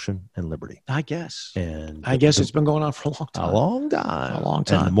compulsion and liberty. I guess. And I guess it's been going on for a long time. A long time. A long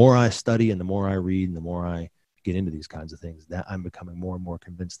time. And the more I study and the more I read and the more I get into these kinds of things, that I'm becoming more and more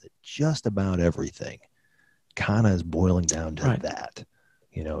convinced that just about everything kind of is boiling down to that.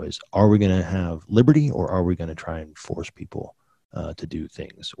 Is are we going to have liberty or are we going to try and force people to do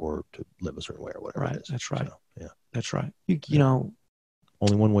things or to live a certain way or whatever it is? That's right. So, yeah. That's right. You know,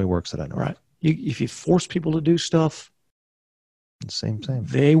 only one way works that I know. Right. If you force people to do stuff, same.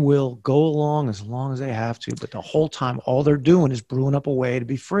 They will go along as they have to, but the whole time, all they're doing is brewing up a way to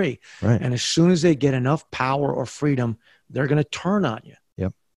be free. Right. And as soon as they get enough power or freedom, they're going to turn on you.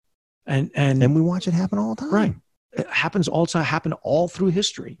 Yep. And we watch it happen all the time. Right. It happens all the time. Happened all through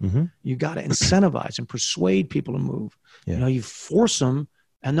history. Mm-hmm. You got to incentivize and persuade people to move. Yeah. You force them,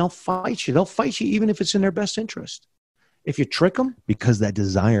 and they'll fight you. They'll fight you even if it's in their best interest. If you trick them, because that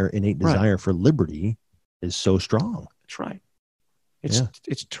innate desire for liberty is so strong. That's right.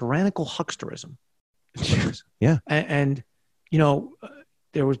 It's tyrannical hucksterism. Yeah. And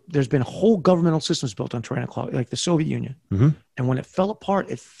there's been whole governmental systems built on tyrannical, like the Soviet Union. Mm-hmm. And when it fell apart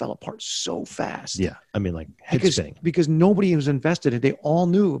so fast. Yeah. I mean, like head spinning. Because nobody was invested in it. They all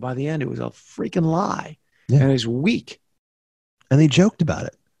knew by the end it was a freaking lie. Yeah. And it was weak. And they joked about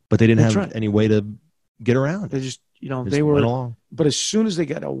it, but they didn't have any way to get around it. They just, they went along. But as soon as they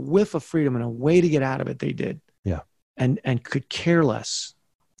got a whiff of freedom and a way to get out of it, they did. Yeah. And could care less.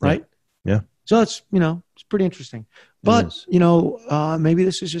 Right? Yeah. So it's, it's pretty interesting. But, maybe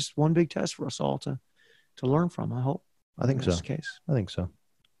this is just one big test for us all to learn from, I hope. I think so. This case. I think so.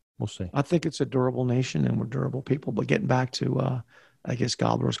 We'll see. I think it's a durable nation and we're durable people. But getting back to, I guess,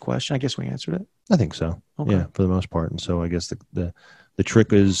 Gobbler's question, I guess we answered it. I think so. Okay. Yeah, for the most part. And so I guess the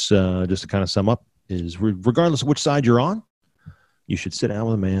trick is, just to kind of sum up, is regardless of which side you're on, you should sit down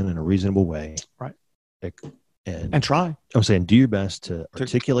with a man in a reasonable way. Right. And try. I'm saying do your best to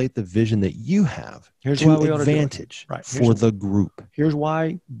articulate the vision that you have to advantage for the group. Here's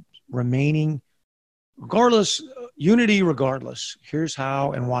why remaining, unity regardless. Here's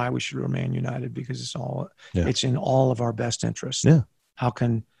how and why we should remain united, because it's in all of our best interests. Yeah. How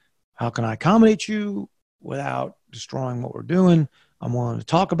can I accommodate you without destroying what we're doing? I'm willing to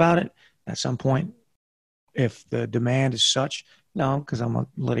talk about it at some point. If the demand is such, because I'm a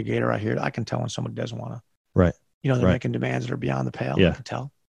litigator right here, I can tell when somebody doesn't want to. Right. They're making demands that are beyond the pale. Yeah. I can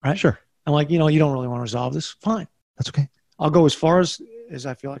tell. Right. Sure. I'm like, you don't really want to resolve this. Fine. That's okay. I'll go as far as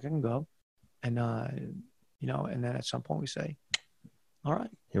I feel like I can go. And, and then at some point we say, all right,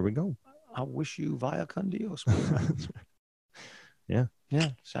 here we go. I wish you via con Dios. Yeah. Yeah.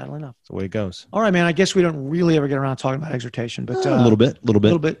 Sadly enough. That's the way it goes. All right, man. I guess we don't really ever get around talking about exhortation, but a little bit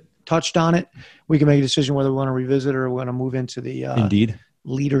touched on it. We can make a decision whether we want to revisit or we want to move into the indeed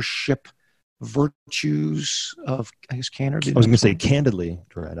leadership virtues of, I guess, candor. I was going to say candidly,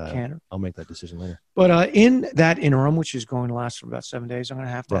 Dread. Candor. I'll make that decision later. But in that interim, which is going to last for about 7 days, I'm going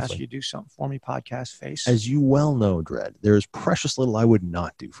to have to Roughly. ask you to do something for me, podcast face. As you well know, Dread, there is precious little I would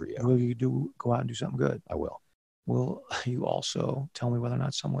not do for you. Will you go out and do something good? I will. Will you also tell me whether or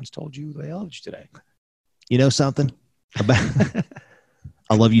not someone's told you they loved you today? You know something?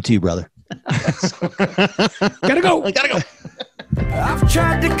 I love you too, brother. Gotta go. I gotta go. I've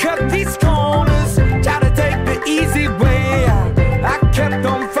tried to cut these corners, try to take the easy way out. I kept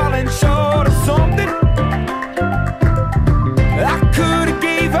on falling short of something. I could have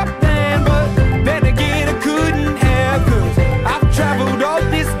gave up then, but then again I couldn't have, 'cause I've traveled all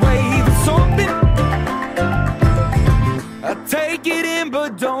this way for something. I take it in,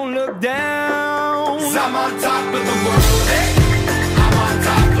 but don't look down. 'Cause I'm on top of the world, I'm on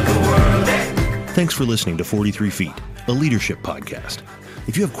top of the world, Thanks for listening to 43 Feet, a leadership podcast.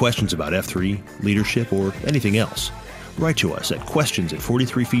 If you have questions about F3, leadership, or anything else, write to us at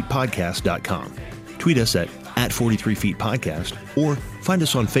questions@43feetpodcast.com. Tweet us at 43feetpodcast, or find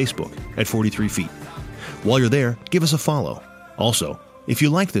us on Facebook at 43 Feet. While you're there, give us a follow. Also, if you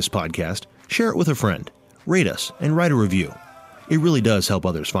like this podcast, Share it with a friend, rate us, and write a review. It really does help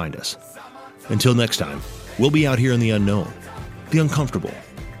others find us. Until next time, we'll be out here in the unknown, the uncomfortable,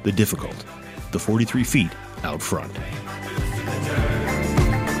 the difficult, the 43 feet out front.